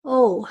thought,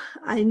 oh,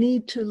 I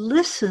need to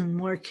listen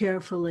more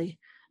carefully.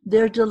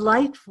 They're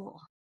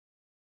delightful.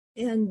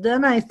 And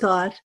then I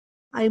thought,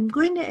 I'm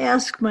going to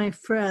ask my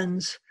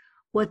friends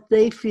what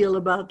they feel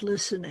about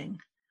listening.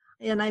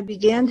 And I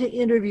began to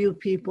interview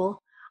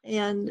people,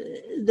 and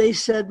they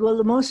said, well,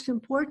 the most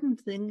important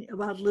thing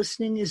about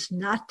listening is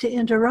not to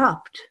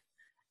interrupt.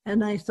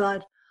 And I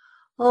thought,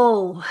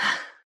 oh,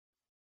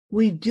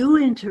 we do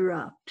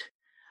interrupt.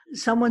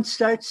 Someone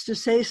starts to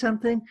say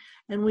something,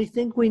 and we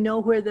think we know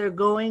where they're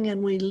going,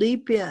 and we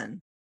leap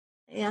in.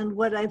 And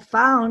what I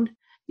found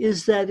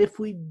is that if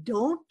we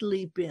don't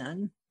leap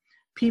in,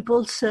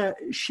 people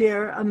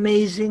share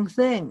amazing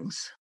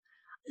things.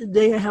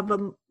 They have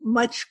a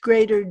much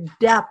greater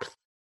depth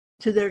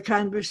to their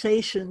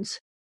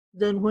conversations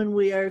than when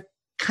we are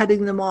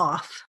cutting them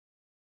off.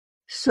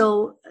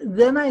 So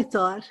then I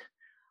thought,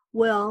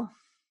 well,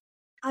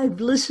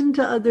 I've listened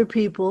to other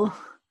people.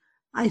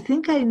 I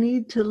think I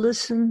need to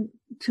listen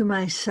to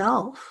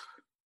myself.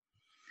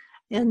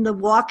 And the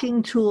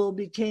walking tool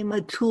became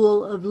a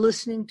tool of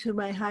listening to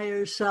my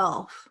higher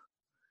self.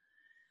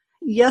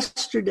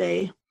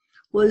 Yesterday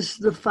was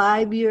the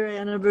 5-year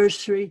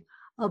anniversary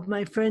of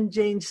my friend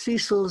Jane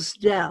Cecil's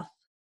death.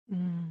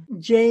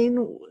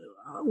 Jane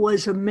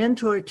was a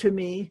mentor to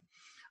me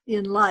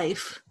in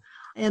life,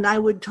 and I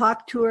would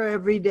talk to her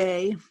every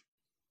day,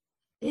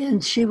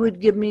 and she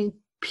would give me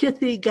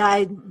pithy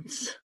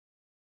guidance.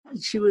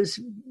 She was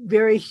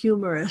very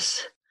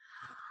humorous.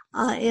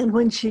 And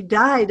when she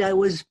died, I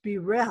was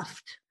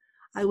bereft.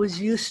 I was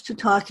used to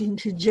talking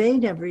to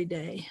Jane every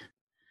day.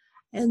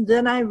 And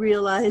then I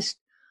realized,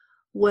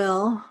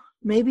 well,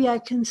 maybe I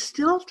can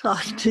still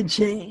talk to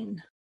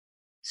Jane.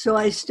 So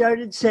I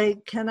started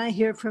saying, can I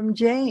hear from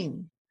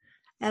Jane?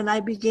 And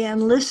I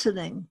began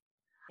listening.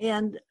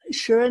 And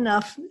sure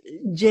enough,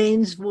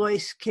 Jane's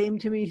voice came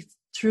to me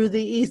through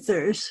the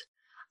ethers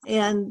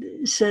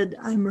and said,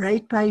 I'm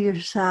right by your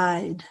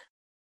side.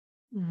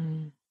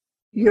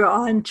 You're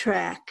on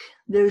track.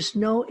 There's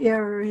no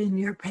error in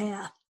your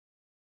path.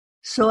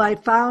 So I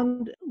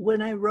found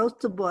when I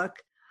wrote the book,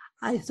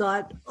 I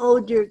thought, oh,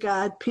 dear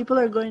God, people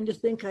are going to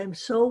think I'm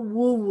so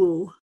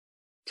woo-woo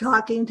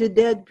talking to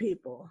dead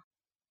people.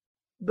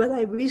 But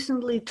I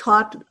recently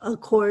taught a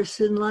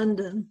course in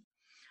London.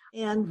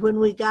 And when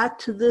we got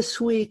to this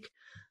week,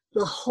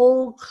 the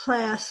whole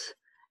class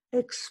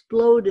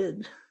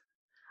exploded.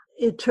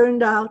 It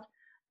turned out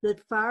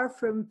that far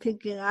from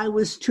thinking I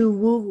was too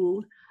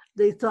woo-woo,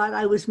 they thought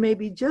I was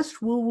maybe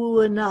just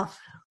woo-woo enough.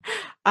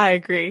 I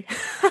agree.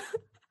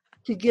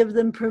 To give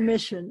them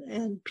permission.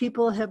 And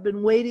people have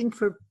been waiting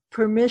for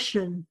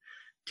permission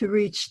to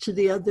reach to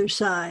the other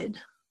side.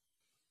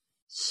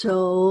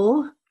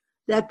 So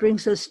that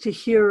brings us to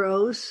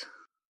heroes.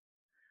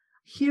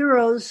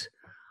 Heroes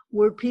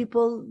were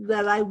people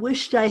that I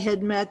wished I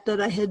had met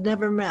that I had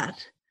never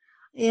met.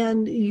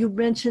 And you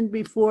mentioned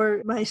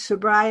before my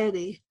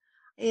sobriety.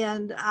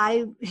 And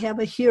I have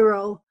a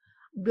hero,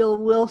 Bill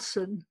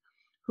Wilson,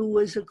 who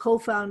was a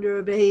co-founder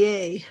of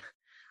AA.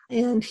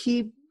 And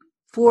he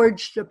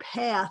forged a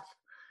path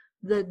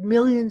that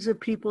millions of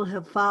people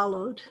have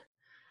followed.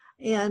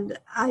 And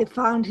I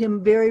found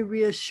him very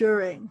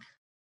reassuring.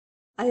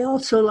 I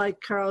also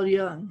like Carl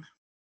Jung.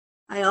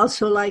 I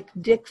also like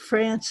Dick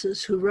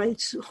Francis, who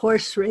writes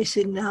horse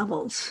racing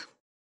novels.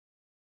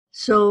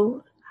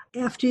 So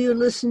after you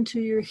listen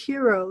to your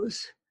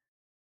heroes,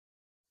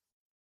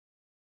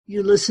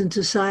 you listen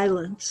to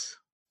silence.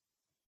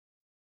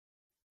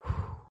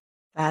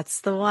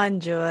 That's the one,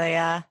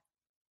 Julia.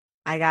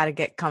 I got to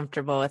get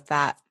comfortable with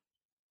that.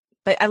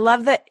 But I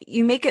love that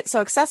you make it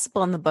so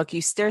accessible in the book.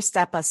 You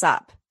stair-step us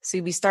up.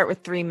 So we start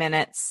with 3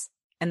 minutes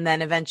and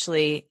then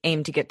eventually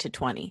aim to get to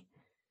 20.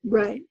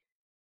 Right.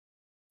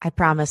 I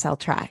promise I'll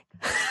try.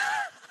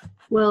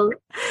 Well,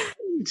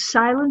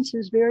 silence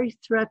is very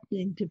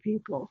threatening to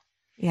people.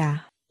 Yeah.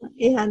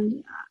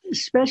 And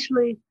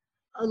especially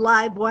a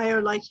live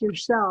wire like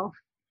yourself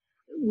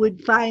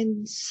would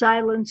find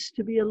silence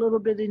to be a little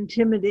bit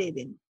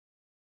intimidating.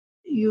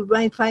 You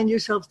might find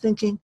yourself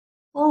thinking,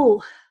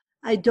 oh,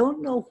 I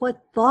don't know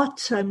what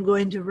thoughts I'm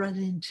going to run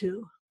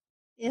into.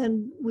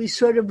 And we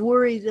sort of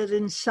worry that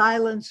in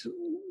silence,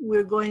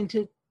 we're going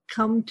to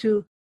come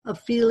to a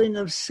feeling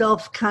of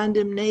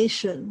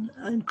self-condemnation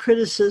and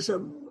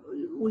criticism.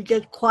 We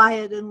get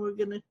quiet and we're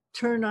going to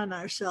turn on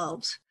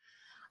ourselves.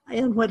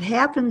 And what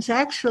happens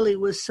actually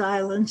with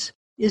silence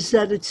is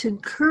that it's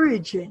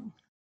encouraging.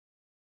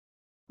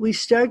 We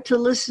start to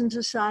listen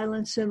to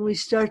silence and we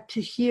start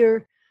to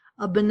hear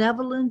a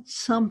benevolent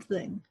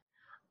something.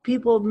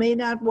 People may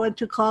not want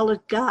to call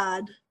it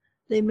God.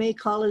 They may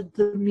call it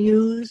the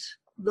muse,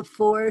 the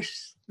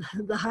force,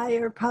 the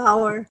higher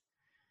power,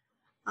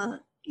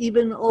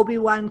 even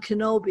Obi-Wan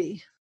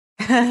Kenobi.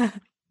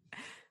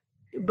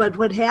 But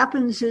what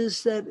happens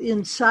is that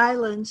in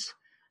silence,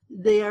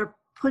 they are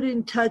put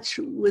in touch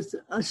with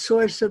a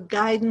source of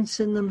guidance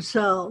in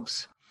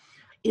themselves.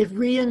 It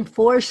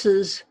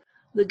reinforces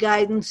the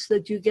guidance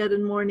that you get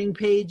in morning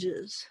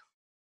pages.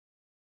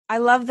 I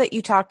love that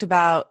you talked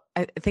about,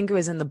 I think it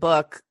was in the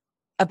book,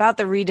 about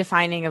the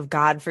redefining of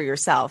God for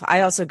yourself.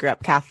 I also grew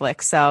up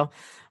Catholic, so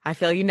I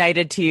feel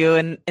united to you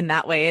in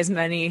that way as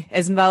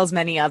well as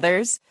many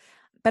others.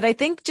 But I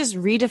think just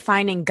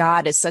redefining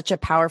God is such a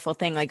powerful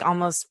thing. Like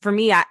almost for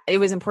me, it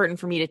was important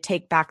for me to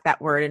take back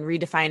that word and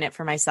redefine it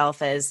for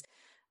myself as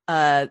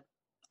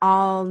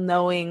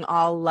all-knowing,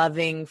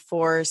 all-loving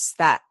force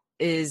that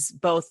is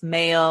both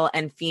male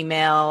and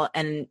female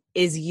and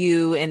is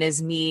you and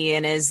is me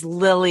and is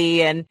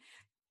Lily and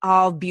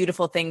all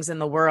beautiful things in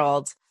the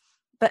world.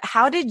 But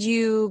how did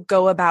you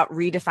go about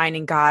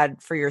redefining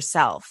God for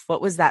yourself?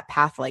 What was that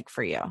path like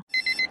for you?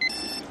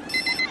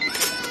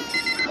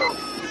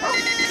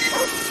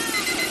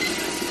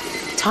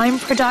 Time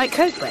for a Diet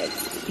Coke break?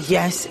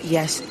 Yes,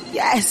 yes,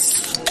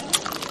 yes.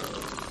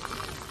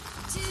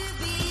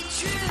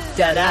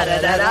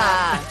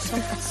 Da-da-da-da-da.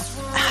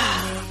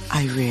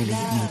 I really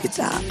needed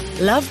that.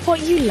 Love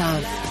what you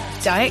love.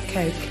 Diet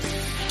Coke.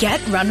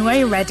 Get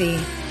runway ready.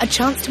 A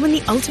chance to win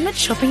the ultimate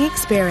shopping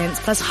experience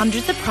plus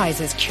hundreds of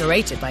prizes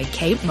curated by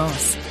Kate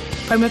Moss.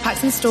 Promo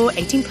packs in store,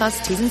 18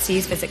 plus, T's and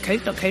C's. Visit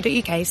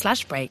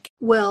coke.co.uk/break.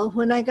 Well,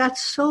 when I got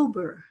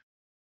sober,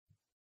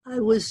 I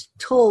was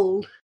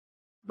told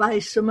by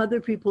some other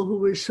people who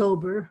were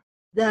sober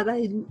that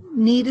I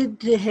needed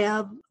to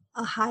have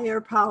a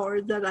higher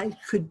power that I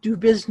could do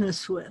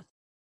business with.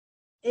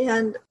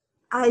 And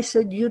I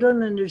said, you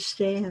don't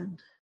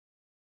understand.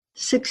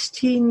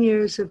 16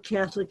 years of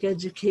Catholic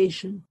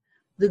education,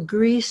 the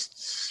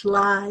greased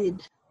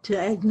slide to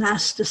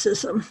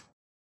agnosticism.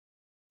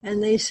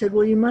 And they said,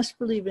 well, you must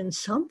believe in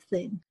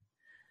something.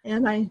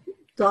 And I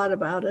thought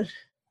about it.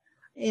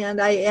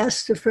 And I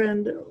asked a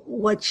friend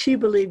what she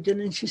believed in.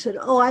 And she said,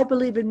 oh, I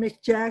believe in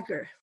Mick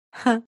Jagger.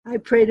 I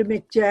pray to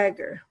Mick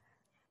Jagger.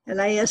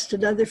 And I asked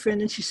another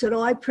friend, and she said,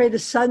 oh, I pray to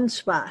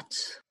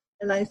sunspots.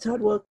 And I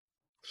thought, well,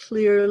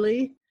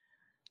 clearly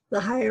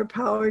the higher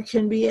power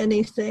can be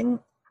anything.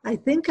 I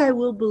think I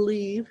will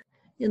believe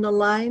in a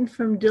line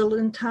from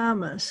Dylan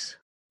Thomas,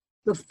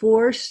 the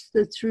force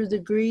that through the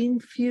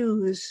green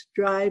fuse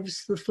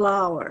drives the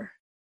flower.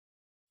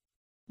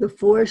 The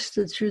force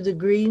that through the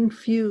green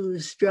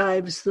fuse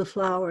drives the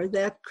flower,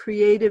 that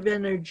creative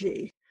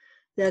energy,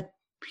 that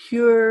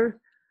pure,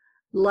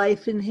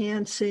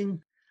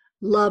 life-enhancing,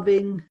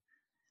 loving,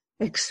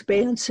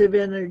 expansive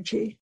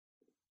energy.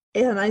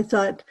 And I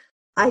thought,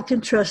 I can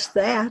trust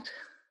that.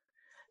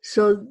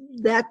 So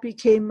that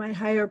became my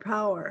higher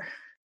power.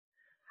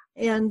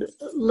 And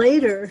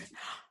later...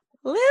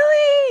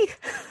 Lily!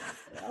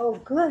 Oh,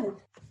 good.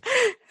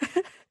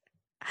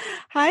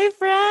 Hi,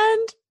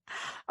 friend.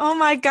 Oh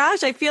my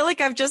gosh, I feel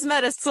like I've just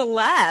met a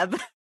celeb.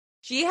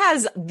 She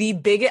has the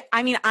biggest,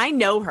 I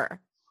know her.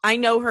 I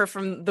know her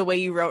from the way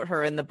you wrote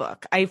her in the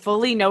book. I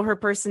fully know her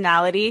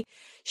personality.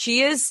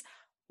 She is,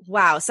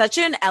 wow, such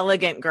an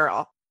elegant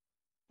girl.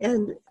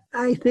 And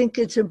I think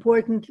it's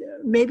important.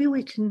 Maybe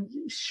we can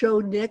show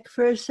Nick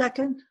for a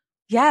second.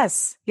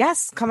 Yes.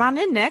 Come on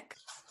in, Nick.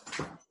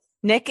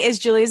 Nick is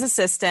Julia's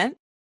assistant.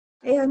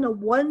 And a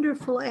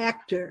wonderful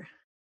actor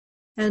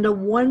and a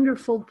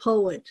wonderful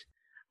poet.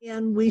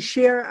 And we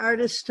share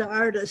artist to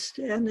artist,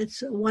 and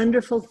it's a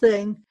wonderful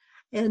thing.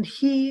 And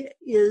he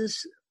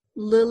is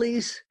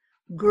Lily's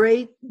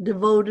great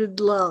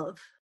devoted love.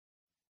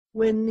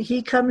 When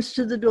he comes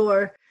to the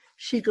door,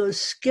 she goes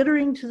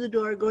skittering to the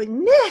door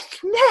going, Nick,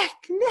 Nick,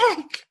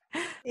 Nick.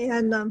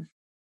 And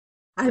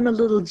I'm a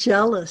little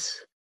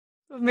jealous.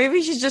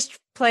 Maybe she's just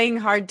playing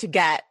hard to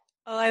get.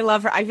 Oh, I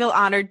love her. I feel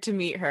honored to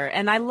meet her.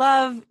 And I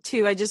love,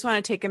 too, I just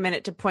want to take a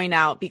minute to point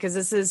out, because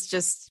this is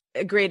just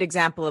a great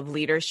example of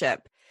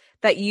leadership,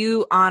 that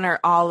you honor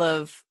all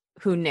of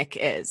who Nick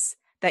is,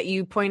 that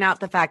you point out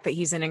the fact that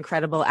he's an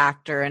incredible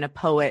actor and a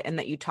poet, and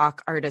that you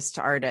talk artist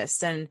to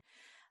artist. And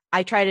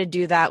I try to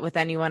do that with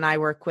anyone I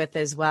work with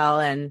as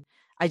well. And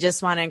I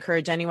just want to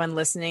encourage anyone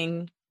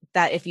listening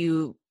that if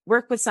you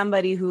work with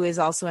somebody who is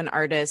also an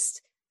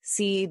artist,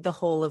 see the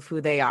whole of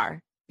who they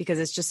are, because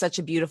it's just such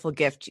a beautiful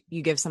gift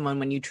you give someone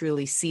when you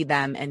truly see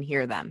them and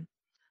hear them.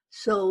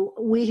 So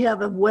we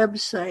have a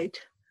website,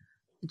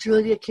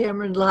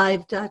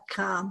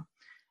 juliacameronlive.com.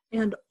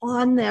 And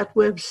on that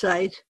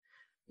website,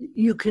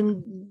 you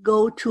can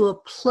go to a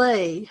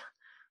play,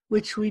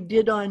 which we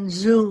did on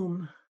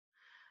Zoom,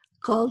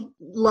 called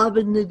Love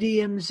in the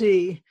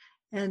DMZ.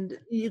 And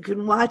you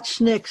can watch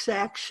Nick's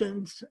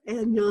actions,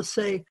 and you'll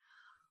say,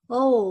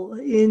 oh,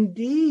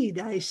 indeed,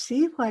 I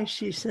see why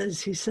she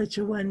says he's such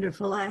a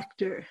wonderful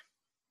actor.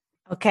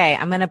 Okay,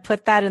 I'm going to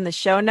put that in the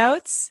show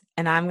notes,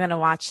 and I'm going to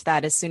watch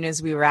that as soon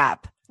as we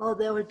wrap. Oh,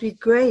 that would be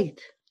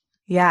great.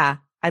 Yeah,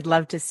 I'd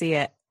love to see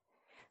it.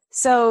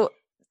 So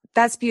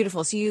that's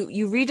beautiful. So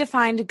you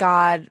redefined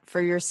God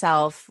for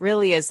yourself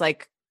really as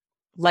like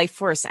life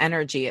force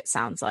energy, it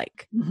sounds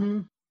like.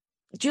 Mm-hmm.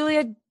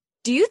 Julia,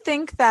 do you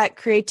think that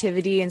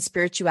creativity and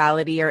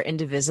spirituality are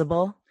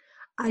indivisible?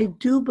 I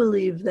do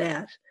believe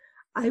that.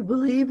 I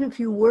believe if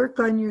you work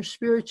on your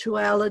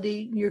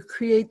spirituality, your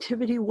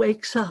creativity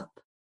wakes up.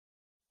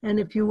 And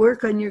if you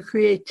work on your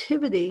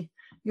creativity,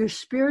 your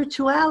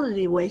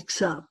spirituality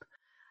wakes up.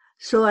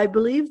 So I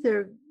believe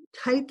they're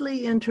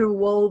tightly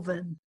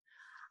interwoven.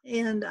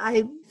 And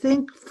I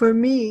think for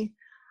me,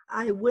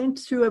 I went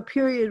through a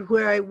period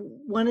where I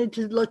wanted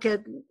to look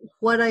at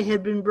what I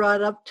had been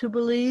brought up to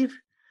believe.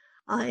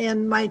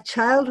 And my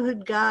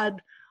childhood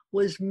God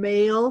was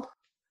male,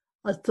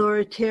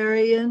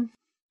 authoritarian,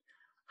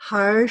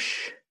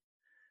 harsh,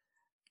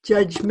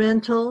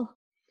 judgmental,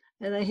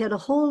 and I had a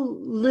whole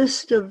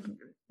list of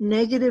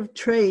negative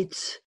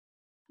traits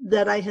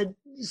that I had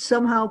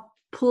somehow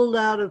pulled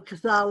out of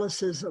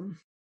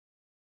Catholicism.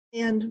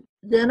 And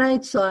then I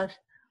thought,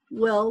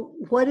 well,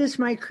 what is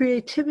my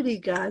creativity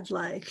God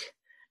like?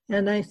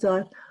 And I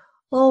thought,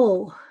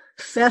 oh,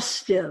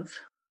 festive,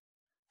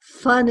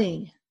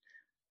 funny,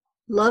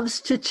 loves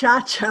to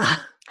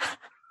cha-cha.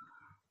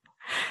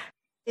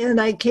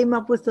 And I came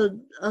up with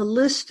a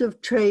list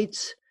of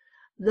traits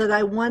that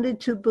I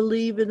wanted to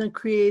believe in a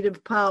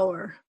creative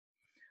power.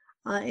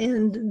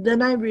 And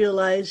then I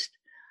realized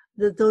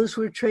that those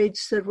were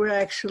traits that were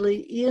actually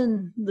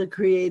in the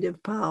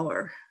creative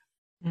power.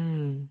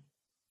 Mm.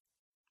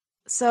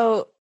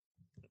 So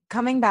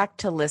coming back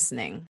to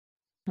listening,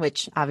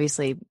 which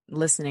obviously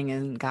listening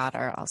and God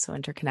are also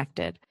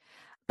interconnected.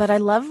 But I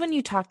love when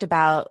you talked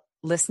about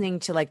listening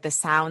to like the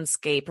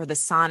soundscape or the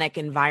sonic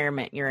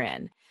environment you're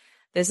in.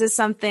 This is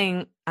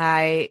something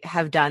I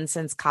have done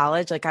since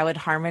college. Like I would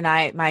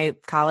harmonize, my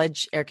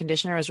college air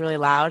conditioner was really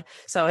loud,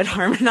 so I would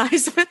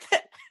harmonize with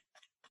it.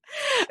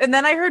 And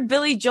then I heard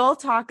Billy Joel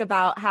talk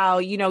about how,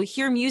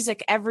 hear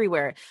music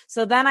everywhere.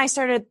 So then I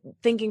started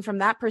thinking from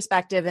that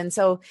perspective. And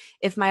so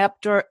if my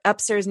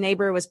upstairs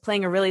neighbor was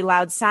playing a really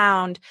loud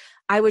sound,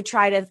 I would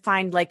try to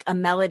find like a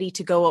melody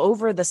to go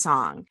over the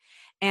song.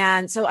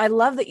 And so I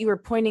love that you were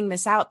pointing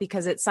this out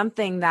because it's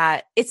something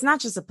that it's not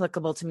just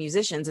applicable to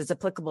musicians, it's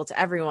applicable to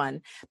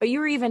everyone. But you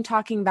were even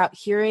talking about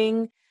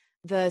hearing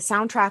the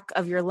soundtrack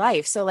of your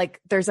life. So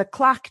like there's a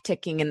clock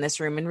ticking in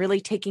this room and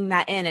really taking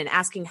that in and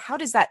asking, how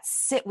does that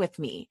sit with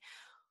me?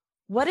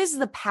 What is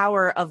the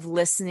power of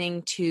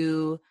listening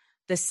to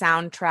the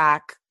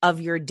soundtrack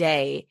of your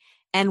day?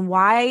 And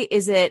why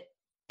is it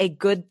a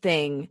good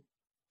thing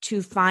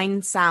to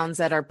find sounds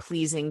that are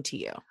pleasing to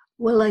you?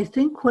 Well, I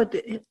think what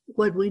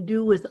we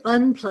do with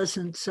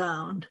unpleasant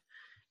sound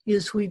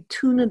is we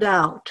tune it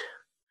out.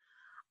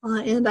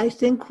 And I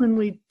think when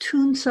we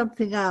tune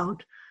something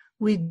out,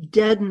 we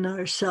deaden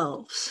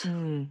ourselves.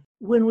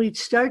 When we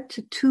start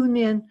to tune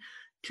in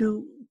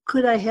to,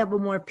 could I have a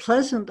more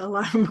pleasant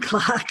alarm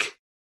clock?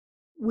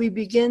 We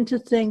begin to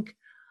think,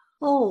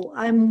 oh,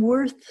 I'm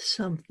worth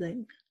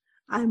something.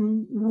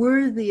 I'm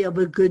worthy of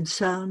a good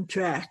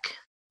soundtrack.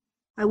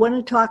 I want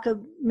to talk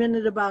a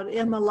minute about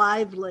Emma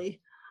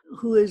Lively,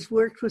 who has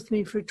worked with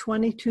me for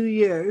 22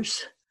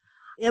 years.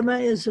 Emma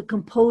is a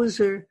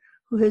composer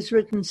who has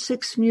written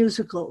 6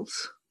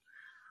 musicals.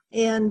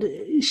 And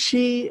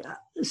she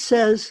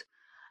says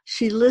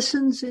she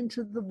listens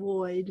into the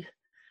void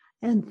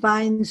and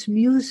finds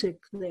music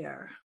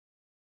there.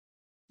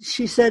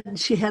 She said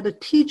she had a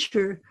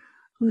teacher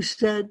who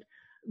said,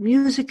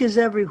 music is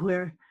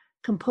everywhere.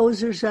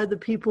 Composers are the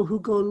people who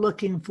go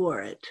looking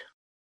for it.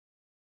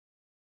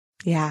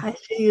 Yeah. I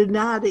see you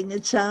nodding.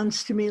 It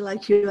sounds to me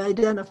like you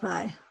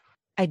identify.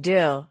 I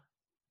do.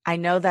 I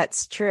know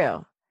that's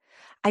true.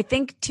 I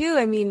think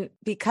too,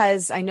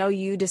 because I know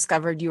you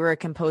discovered you were a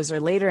composer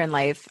later in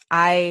life.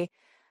 I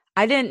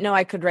didn't know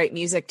I could write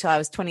music till I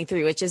was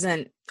 23, which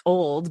isn't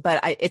old,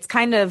 but it's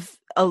kind of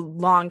a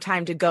long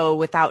time to go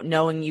without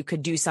knowing you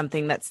could do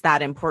something that's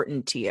that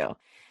important to you.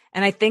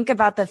 And I think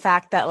about the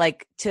fact that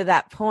like to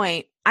that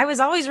point, I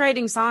was always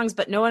writing songs,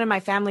 but no one in my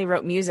family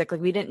wrote music.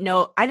 Like I didn't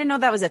know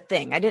that was a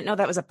thing. I didn't know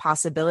that was a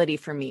possibility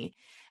for me.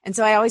 And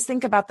so I always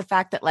think about the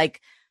fact that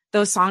like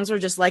those songs were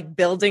just like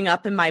building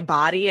up in my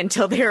body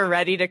until they were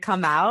ready to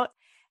come out.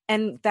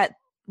 And that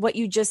what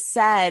you just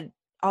said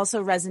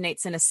also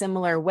resonates in a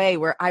similar way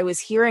where I was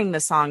hearing the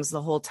songs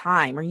the whole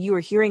time, or you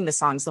were hearing the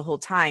songs the whole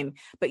time,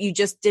 but you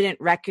just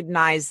didn't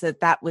recognize that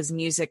that was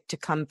music to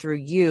come through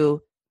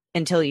you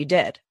until you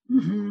did.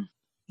 Mm-hmm.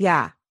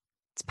 Yeah.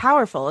 It's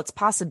powerful. It's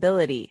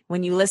possibility.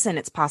 When you listen,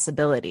 it's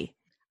possibility.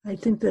 I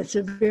think that's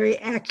a very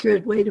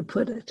accurate way to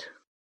put it.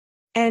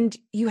 And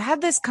you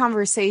had this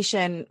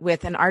conversation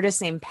with an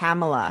artist named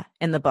Pamela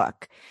in the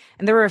book.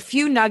 And there were a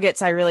few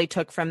nuggets I really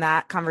took from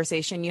that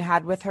conversation you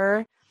had with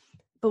her.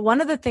 But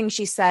one of the things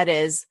she said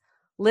is,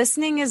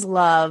 listening is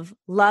love.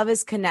 Love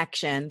is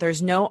connection.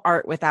 There's no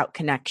art without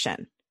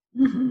connection.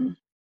 Mm-hmm.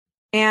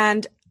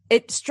 And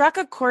it struck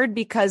a chord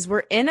because we're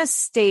in a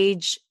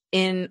stage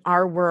in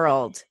our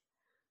world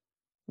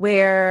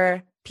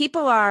where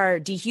people are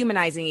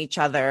dehumanizing each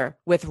other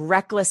with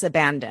reckless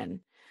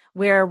abandon,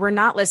 where we're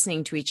not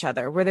listening to each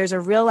other, where there's a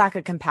real lack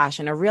of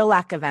compassion, a real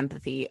lack of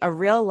empathy, a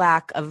real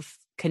lack of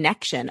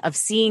connection, of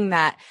seeing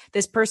that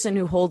this person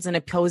who holds an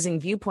opposing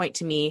viewpoint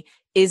to me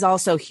is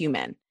also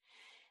human.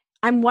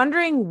 I'm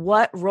wondering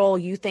what role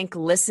you think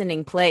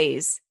listening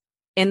plays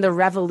in the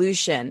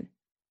revolution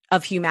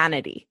of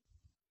humanity.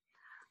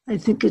 I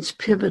think it's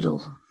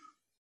pivotal.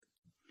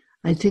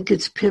 I think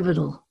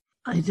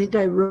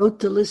I wrote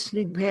The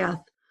Listening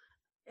Path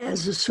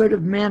as a sort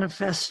of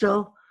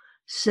manifesto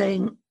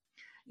saying,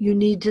 you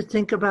need to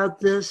think about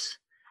this.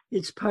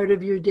 It's part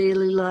of your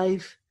daily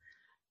life.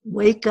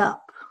 Wake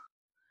up.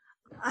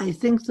 I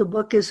think the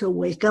book is a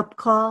wake-up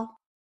call.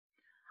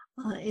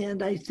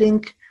 And I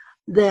think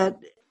that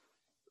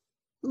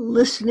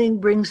listening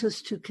brings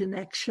us to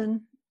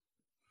connection.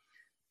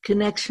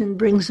 Connection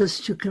brings us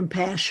to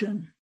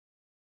compassion.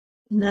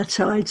 And that's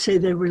how I'd say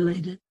they're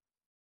related.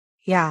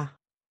 Yeah.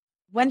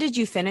 When did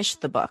you finish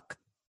the book?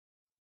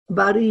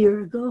 About a year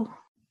ago.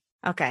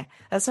 Okay.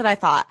 That's what I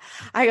thought.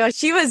 I go,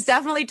 she was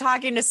definitely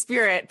talking to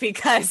spirit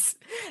because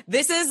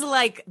this is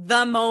like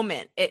the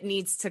moment it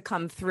needs to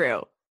come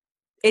through.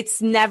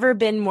 It's never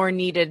been more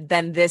needed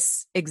than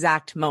this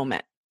exact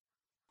moment.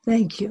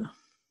 Thank you.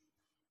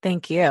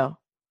 Thank you.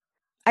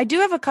 I do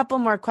have a couple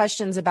more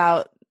questions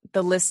about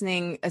the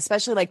listening,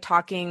 especially like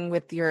talking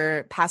with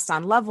your passed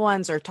on loved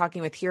ones or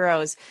talking with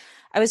heroes.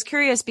 I was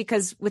curious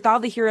because with all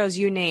the heroes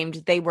you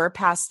named, they were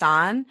passed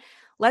on.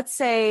 Let's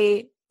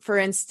say, for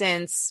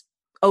instance,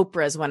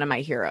 Oprah is one of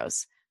my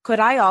heroes. Could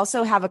I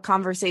also have a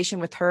conversation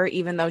with her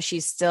even though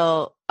she's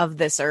still of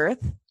this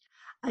earth?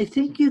 I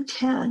think you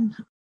can.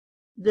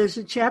 There's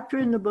a chapter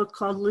in the book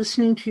called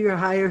Listening to Your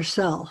Higher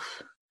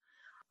Self.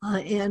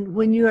 And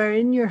when you are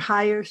in your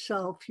higher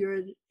self,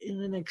 you're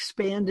in an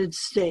expanded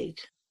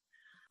state.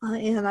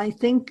 And I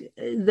think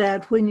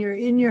that when you're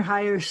in your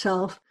higher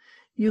self,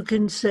 you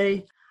can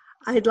say,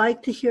 I'd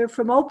like to hear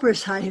from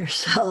Oprah's higher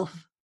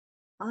self.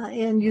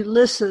 And you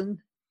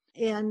listen,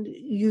 and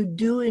you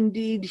do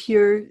indeed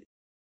hear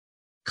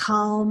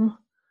calm,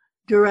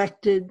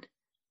 directed,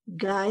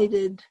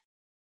 guided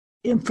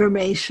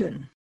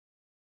information.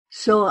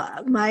 So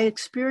my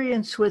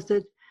experience with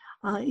it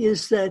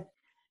is that,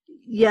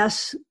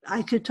 yes,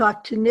 I could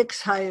talk to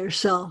Nick's higher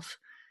self.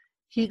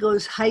 He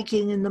goes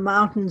hiking in the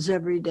mountains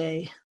every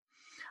day.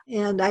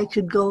 And I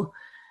could go,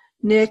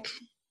 Nick,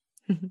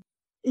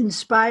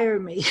 inspire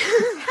me,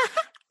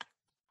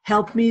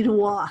 help me to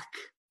walk.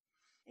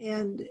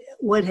 And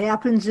what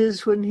happens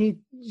is when he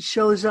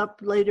shows up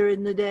later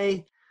in the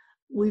day,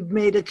 we've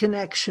made a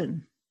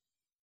connection.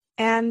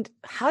 And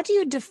how do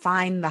you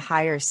define the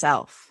higher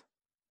self?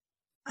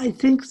 I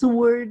think the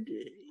word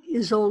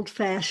is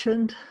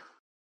old-fashioned,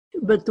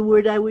 but the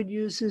word I would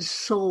use is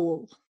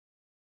soul.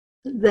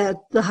 That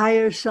the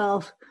higher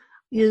self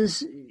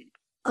is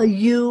a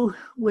you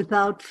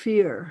without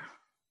fear.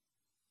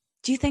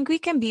 Do you think we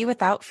can be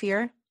without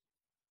fear?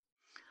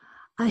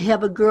 I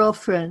have a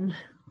girlfriend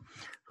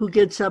who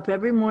gets up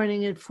every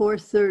morning at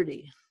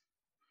 4:30,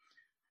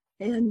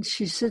 and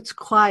she sits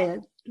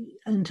quiet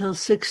until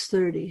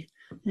 6:30,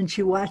 and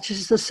she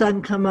watches the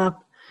sun come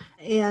up.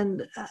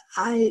 And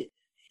I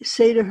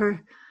say to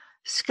her,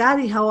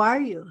 Scotty, how are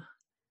you?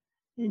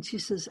 And she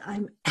says,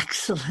 I'm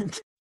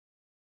excellent.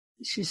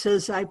 She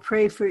says, I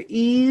pray for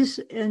ease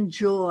and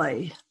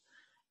joy,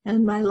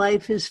 and my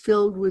life is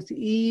filled with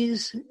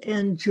ease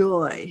and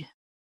joy.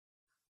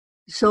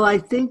 So I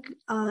think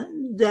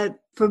that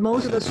for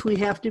most of us, we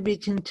have to be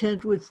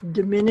content with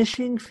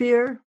diminishing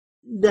fear,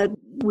 that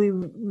we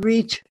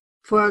reach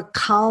for a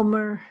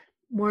calmer,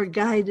 more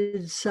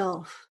guided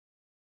self.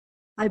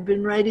 I've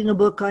been writing a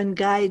book on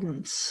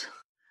guidance,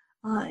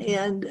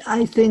 and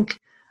I think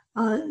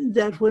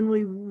that when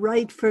we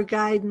write for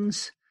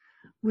guidance,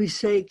 we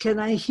say, can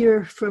I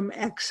hear from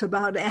X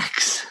about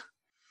X?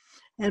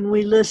 And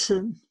we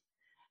listen,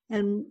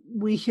 and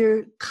we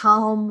hear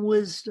calm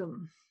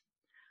wisdom.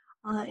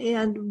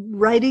 And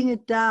writing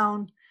it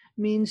down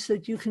means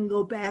that you can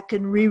go back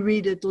and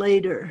reread it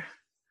later.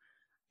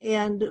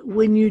 And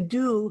when you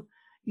do,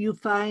 you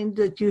find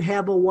that you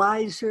have a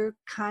wiser,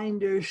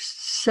 kinder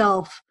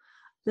self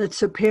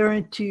that's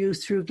apparent to you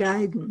through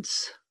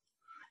guidance.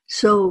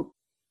 So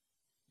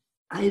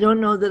I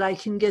don't know that I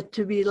can get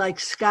to be like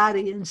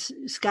Scotty. And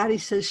Scotty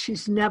says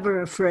she's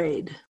never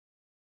afraid.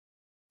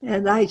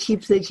 And I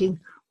keep thinking,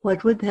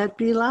 what would that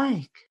be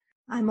like?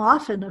 I'm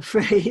often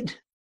afraid.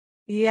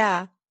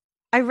 Yeah.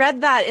 I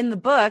read that in the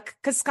book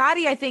because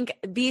Scotty, I think,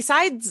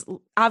 besides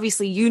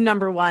obviously you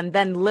number one,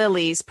 then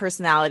Lily's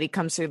personality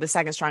comes through the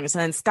second strongest.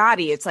 And then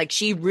Scotty, it's like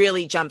she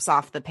really jumps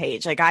off the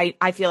page. Like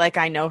I feel like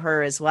I know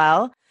her as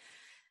well.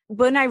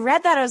 When I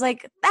read that, I was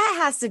like, that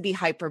has to be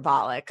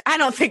hyperbolic. I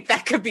don't think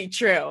that could be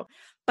true.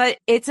 But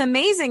it's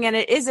amazing and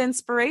it is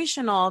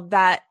inspirational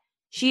that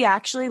she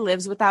actually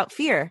lives without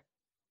fear.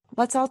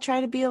 Let's all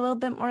try to be a little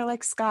bit more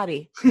like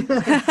Scotty.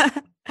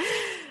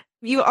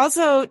 You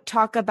also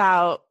talk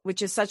about,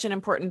 which is such an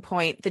important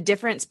point, the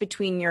difference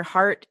between your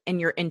heart and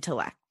your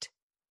intellect.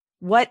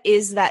 What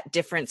is that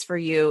difference for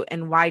you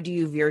and why do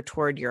you veer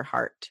toward your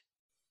heart?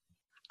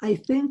 I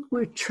think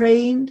we're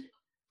trained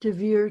to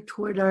veer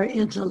toward our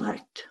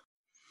intellect.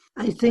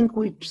 I think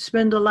we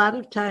spend a lot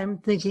of time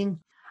thinking,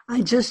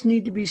 I just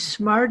need to be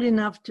smart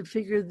enough to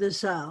figure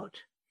this out.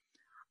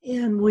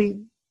 And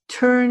we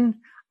turn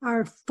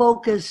our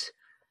focus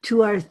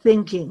to our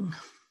thinking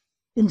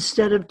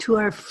instead of to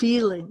our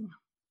feeling.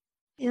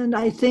 And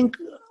I think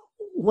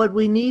what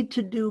we need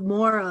to do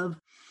more of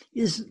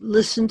is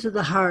listen to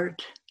the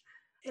heart,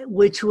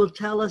 which will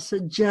tell us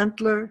a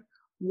gentler,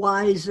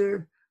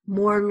 wiser,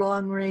 more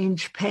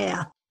long-range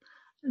path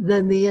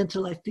than the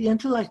intellect. The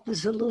intellect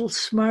is a little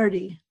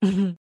smarty.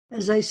 Mm-hmm.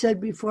 As I said,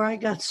 before I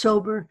got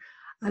sober,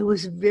 I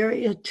was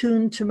very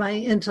attuned to my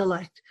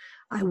intellect.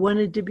 I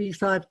wanted to be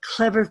thought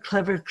clever,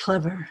 clever,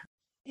 clever.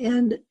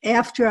 And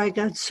after I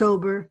got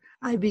sober,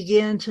 I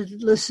began to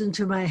listen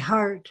to my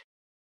heart.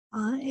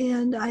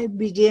 And I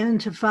began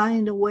to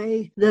find a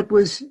way that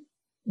was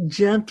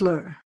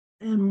gentler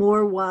and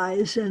more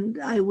wise. And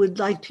I would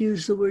like to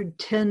use the word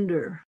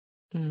tender.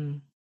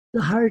 Mm.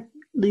 The heart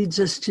leads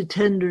us to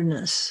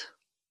tenderness.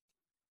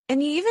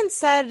 And you even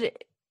said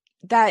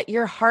that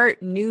your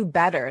heart knew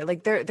better.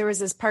 Like there was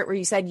this part where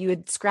you said you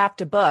had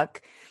scrapped a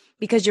book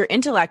because your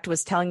intellect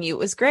was telling you it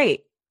was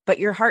great, but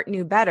your heart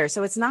knew better.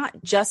 So it's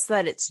not just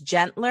that it's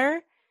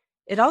gentler.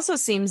 It also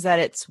seems that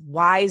it's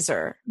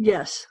wiser.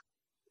 Yes,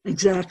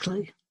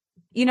 exactly.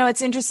 You know,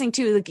 it's interesting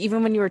too, like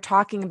even when you were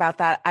talking about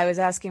that, I was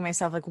asking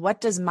myself, like,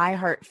 what does my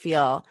heart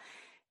feel?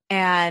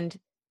 And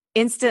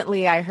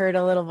instantly I heard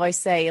a little voice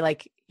say,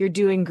 like, you're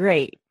doing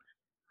great.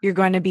 You're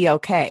going to be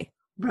okay.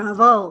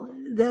 Bravo.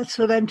 That's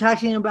what I'm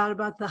talking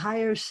about the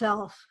higher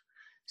self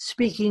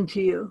speaking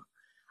to you.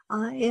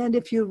 And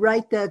if you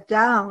write that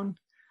down,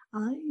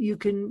 you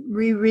can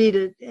reread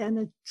it and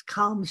it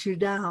calms you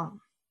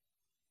down.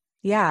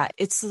 Yeah,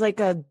 it's like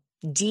a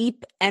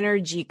deep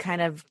energy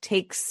kind of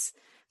takes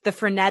the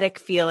frenetic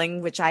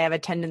feeling, which I have a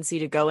tendency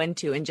to go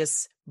into, and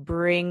just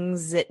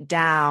brings it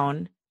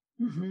down,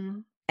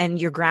 and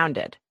you're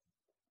grounded.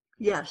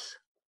 Yes.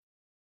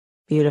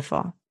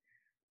 Beautiful.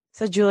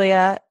 So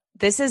Julia,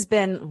 this has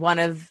been one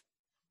of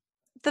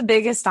the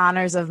biggest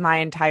honors of my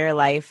entire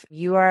life.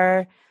 You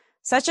are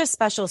such a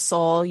special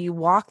soul. You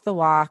walk the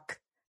walk.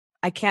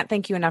 I can't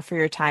thank you enough for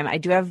your time. I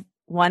do have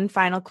one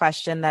final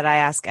question that I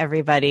ask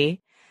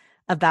everybody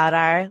about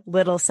our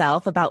little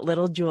self, about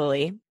little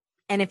Julie.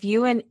 And if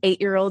you and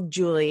 8-year-old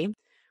Julie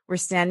were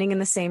standing in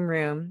the same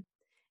room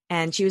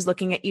and she was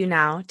looking at you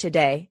now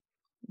today,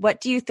 what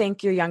do you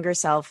think your younger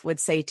self would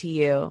say to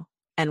you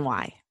and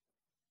why?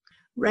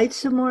 Write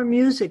some more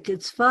music.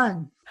 It's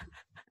fun.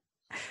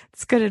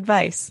 It's good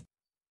advice.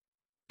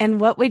 And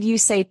what would you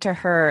say to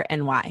her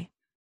and why?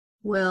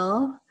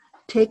 Well,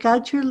 take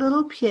out your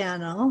little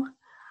piano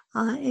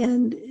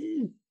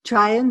and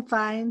try and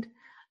find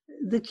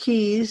the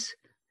keys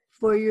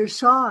for your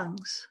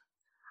songs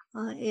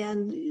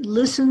and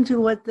listen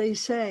to what they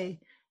say.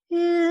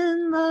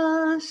 In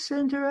the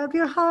center of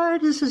your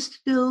heart is a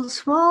still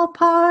small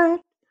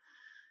part,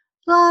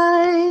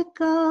 like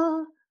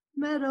a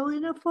meadow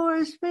in a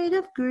forest made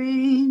of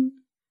green.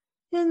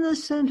 In the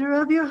center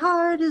of your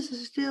heart is a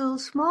still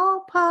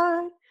small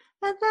part,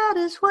 and that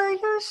is where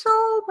your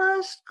soul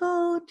must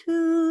go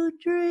to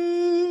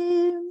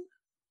dream.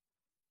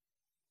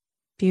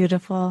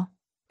 Beautiful.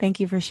 Thank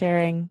you for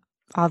sharing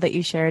all that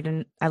you shared,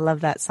 and I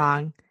love that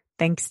song.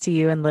 Thanks to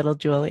you and little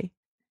Julie.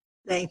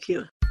 Thank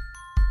you.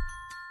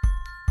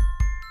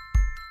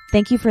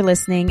 Thank you for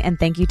listening, and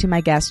thank you to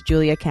my guest,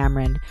 Julia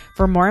Cameron.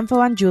 For more info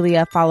on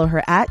Julia, follow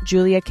her at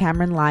Julia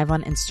Cameron Live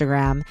on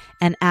Instagram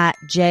and at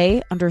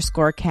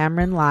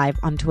J_Cameron Live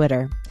on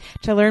Twitter.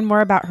 To learn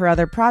more about her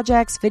other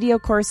projects, video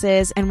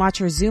courses, and watch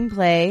her Zoom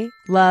play,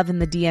 Love in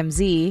the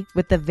DMZ,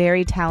 with the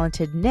very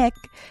talented Nick,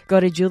 go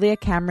to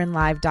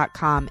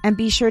juliacameronlive.com and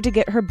be sure to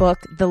get her book,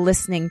 The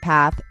Listening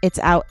Path. It's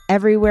out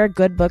everywhere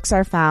good books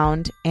are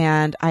found,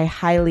 and I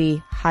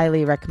highly,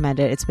 highly recommend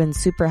it. It's been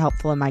super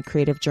helpful in my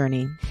creative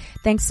journey.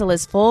 Thanks to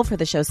Liz Full for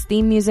the show's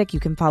theme music. You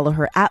can follow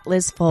her at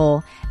Liz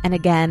Full. And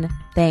again,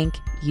 thank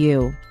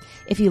you.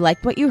 If you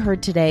liked what you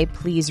heard today,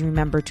 please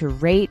remember to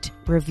rate,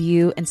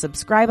 review, and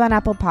subscribe on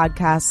Apple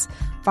Podcasts.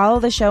 Follow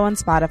the show on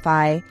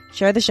Spotify,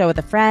 share the show with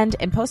a friend,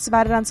 and post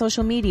about it on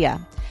social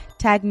media.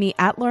 Tag me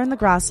at Lauren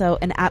LaGrasso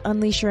and at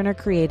Unleash Your Inner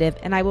Creative,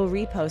 and I will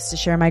repost to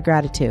share my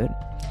gratitude.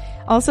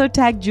 Also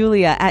tag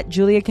Julia at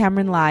Julia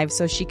Cameron Live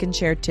so she can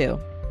share too.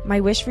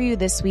 My wish for you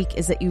this week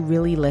is that you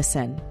really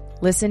listen.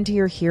 Listen to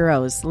your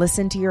heroes.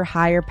 Listen to your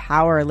higher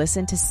power.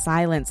 Listen to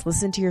silence.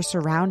 Listen to your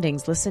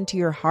surroundings. Listen to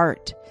your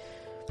heart.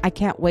 I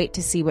can't wait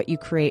to see what you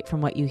create from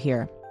what you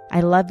hear.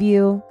 I love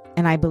you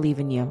and I believe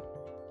in you.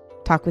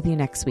 Talk with you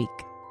next week.